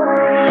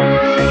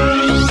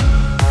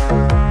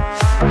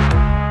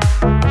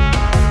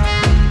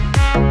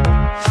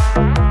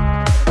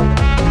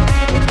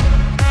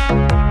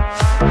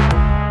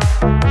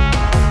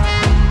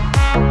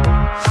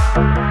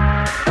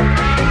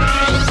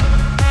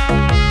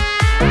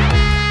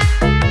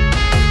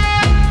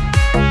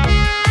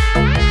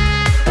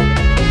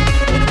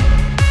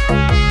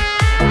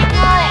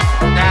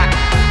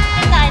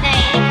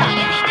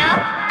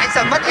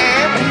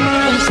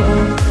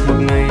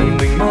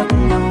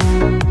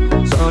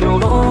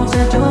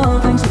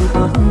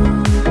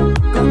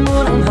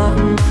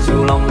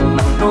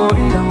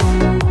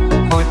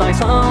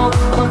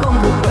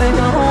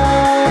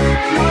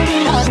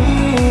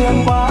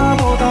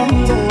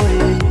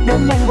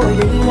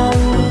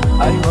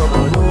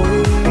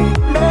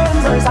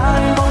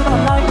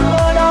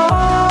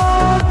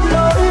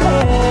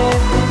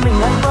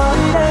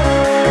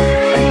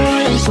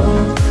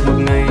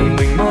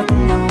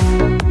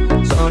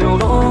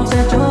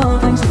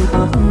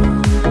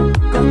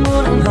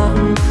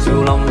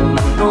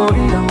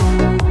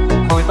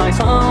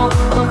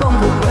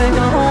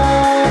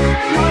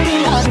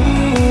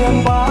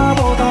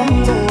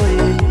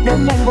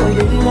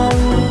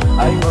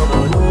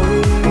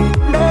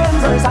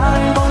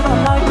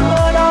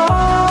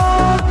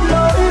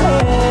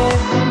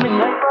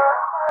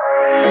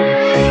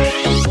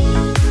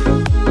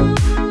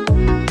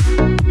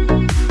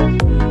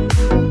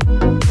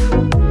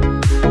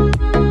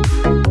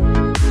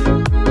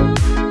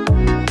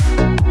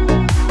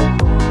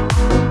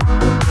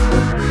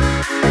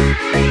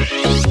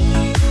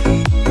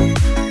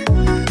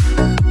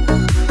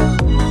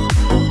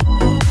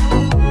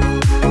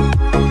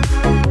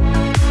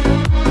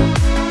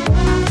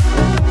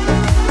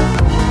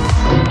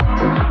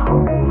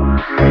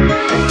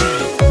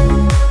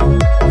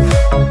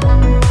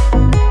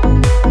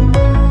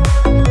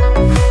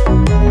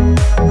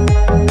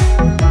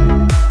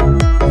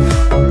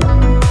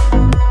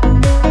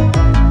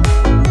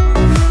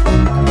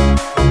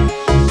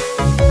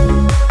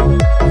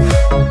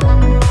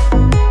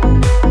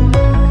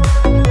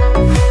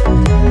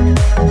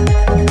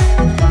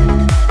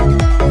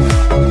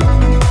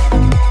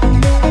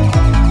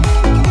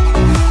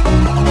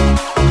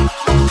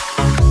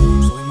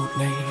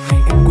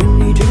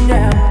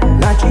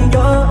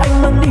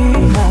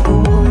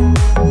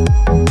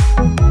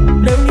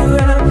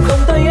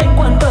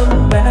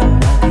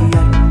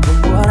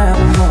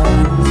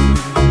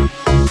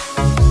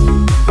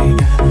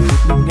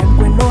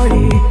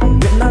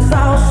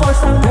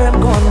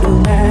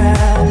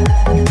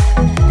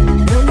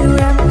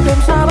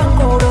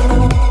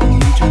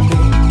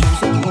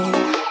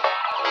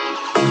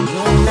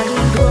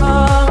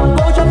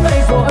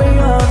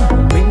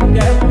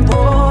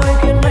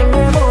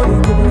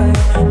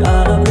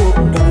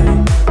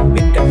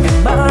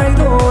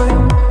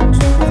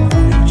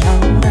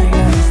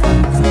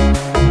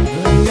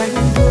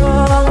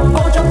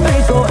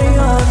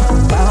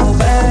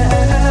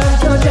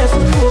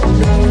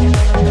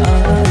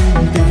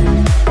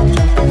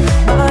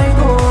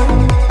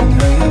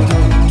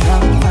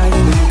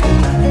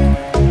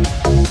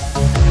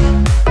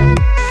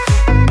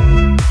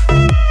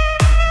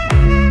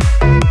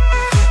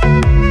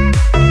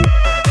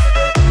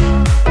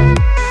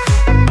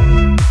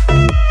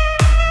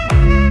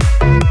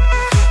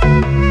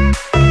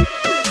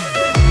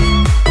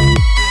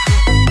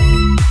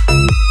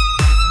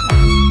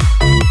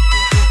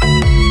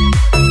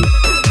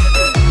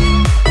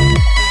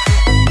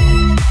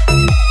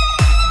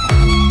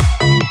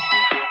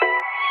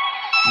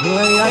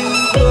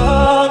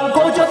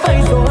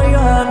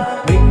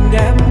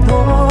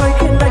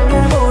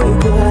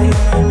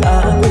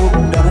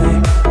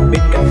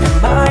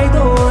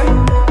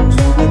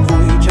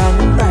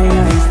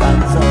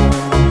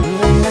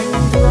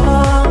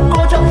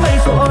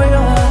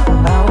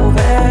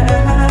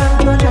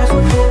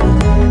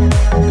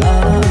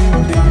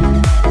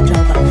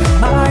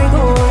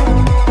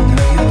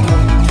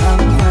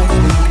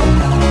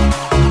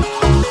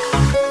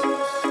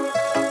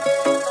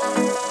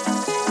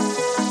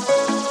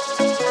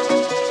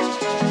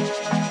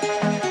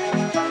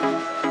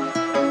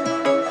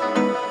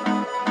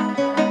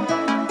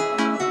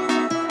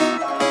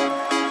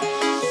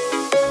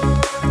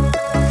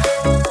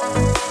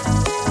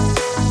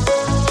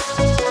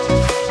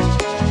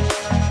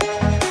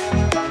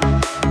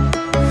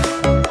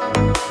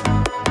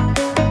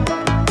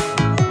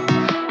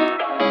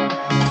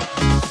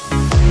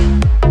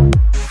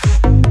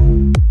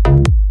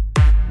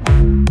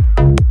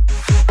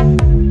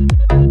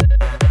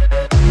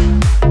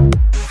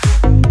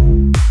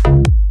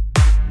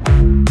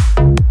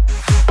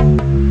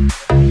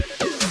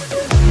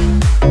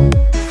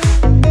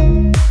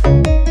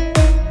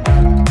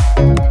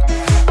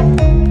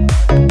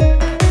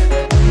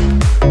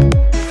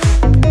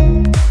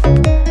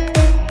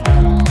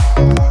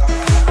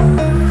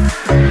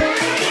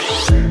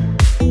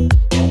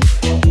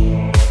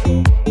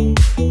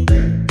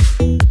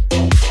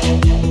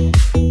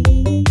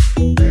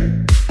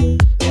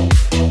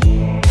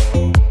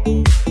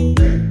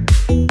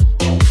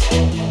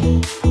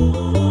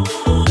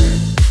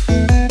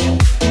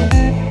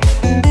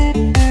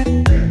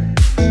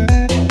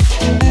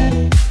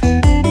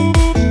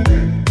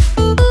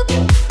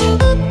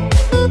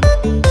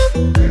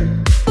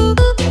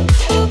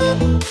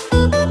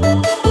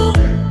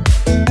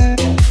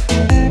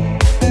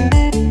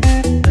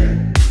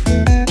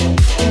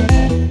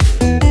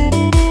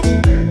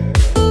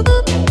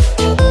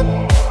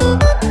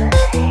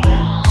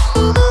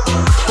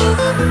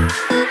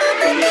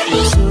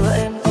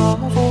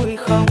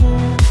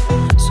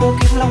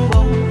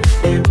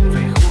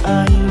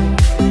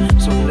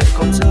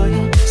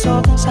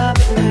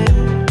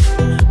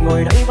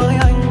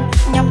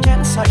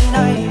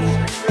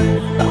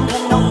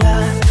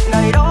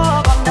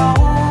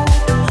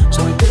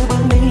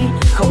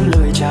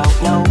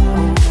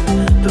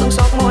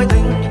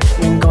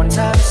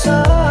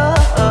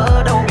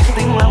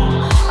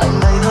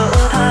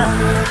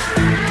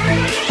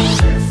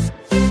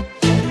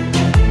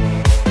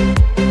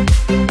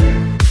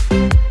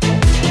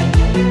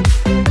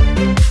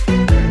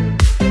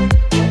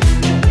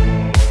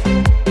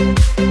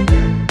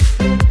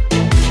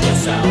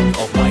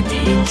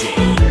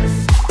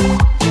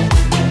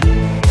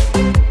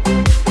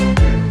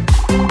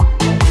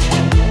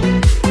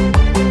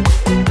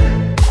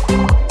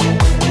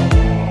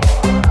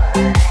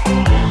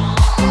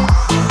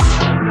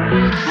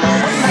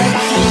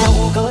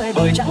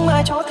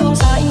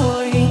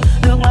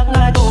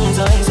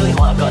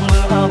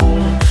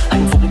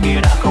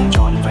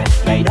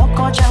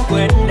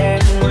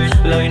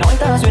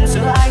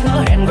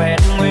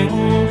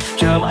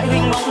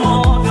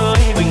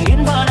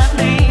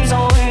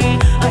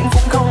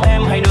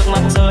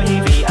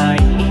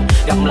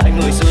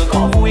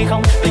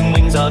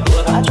giờ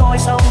tựa ngã trôi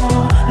sông,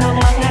 nước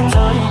mắt em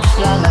rơi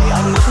là ngày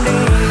anh bước đi.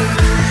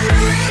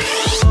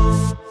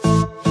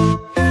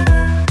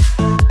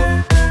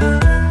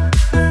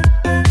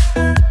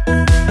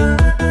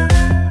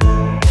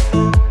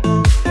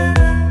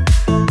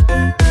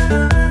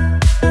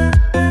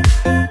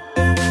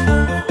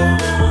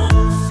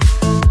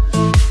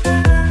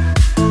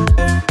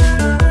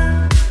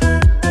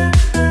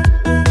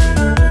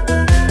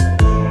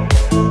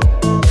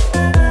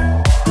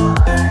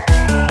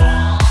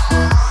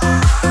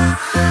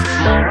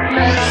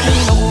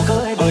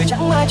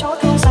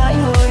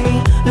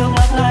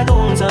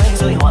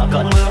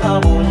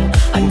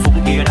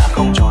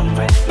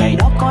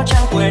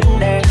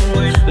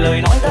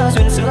 Lời nói ta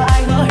duyên xưa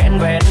ai hứa hẹn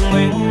vẹn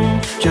nguyên,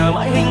 chờ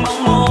mãi hình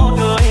bóng một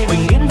người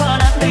bình yên và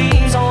đã đi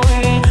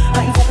rồi.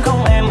 Hạnh phúc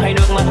không em hay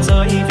nước mắt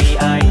rơi vì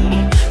ai,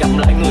 gặp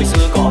lại người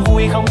xưa có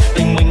vui không,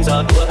 tình mình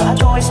giờ tựa ngã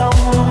trôi sông,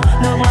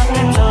 nước mắt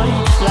em rơi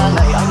là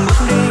ngày anh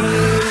bước đi.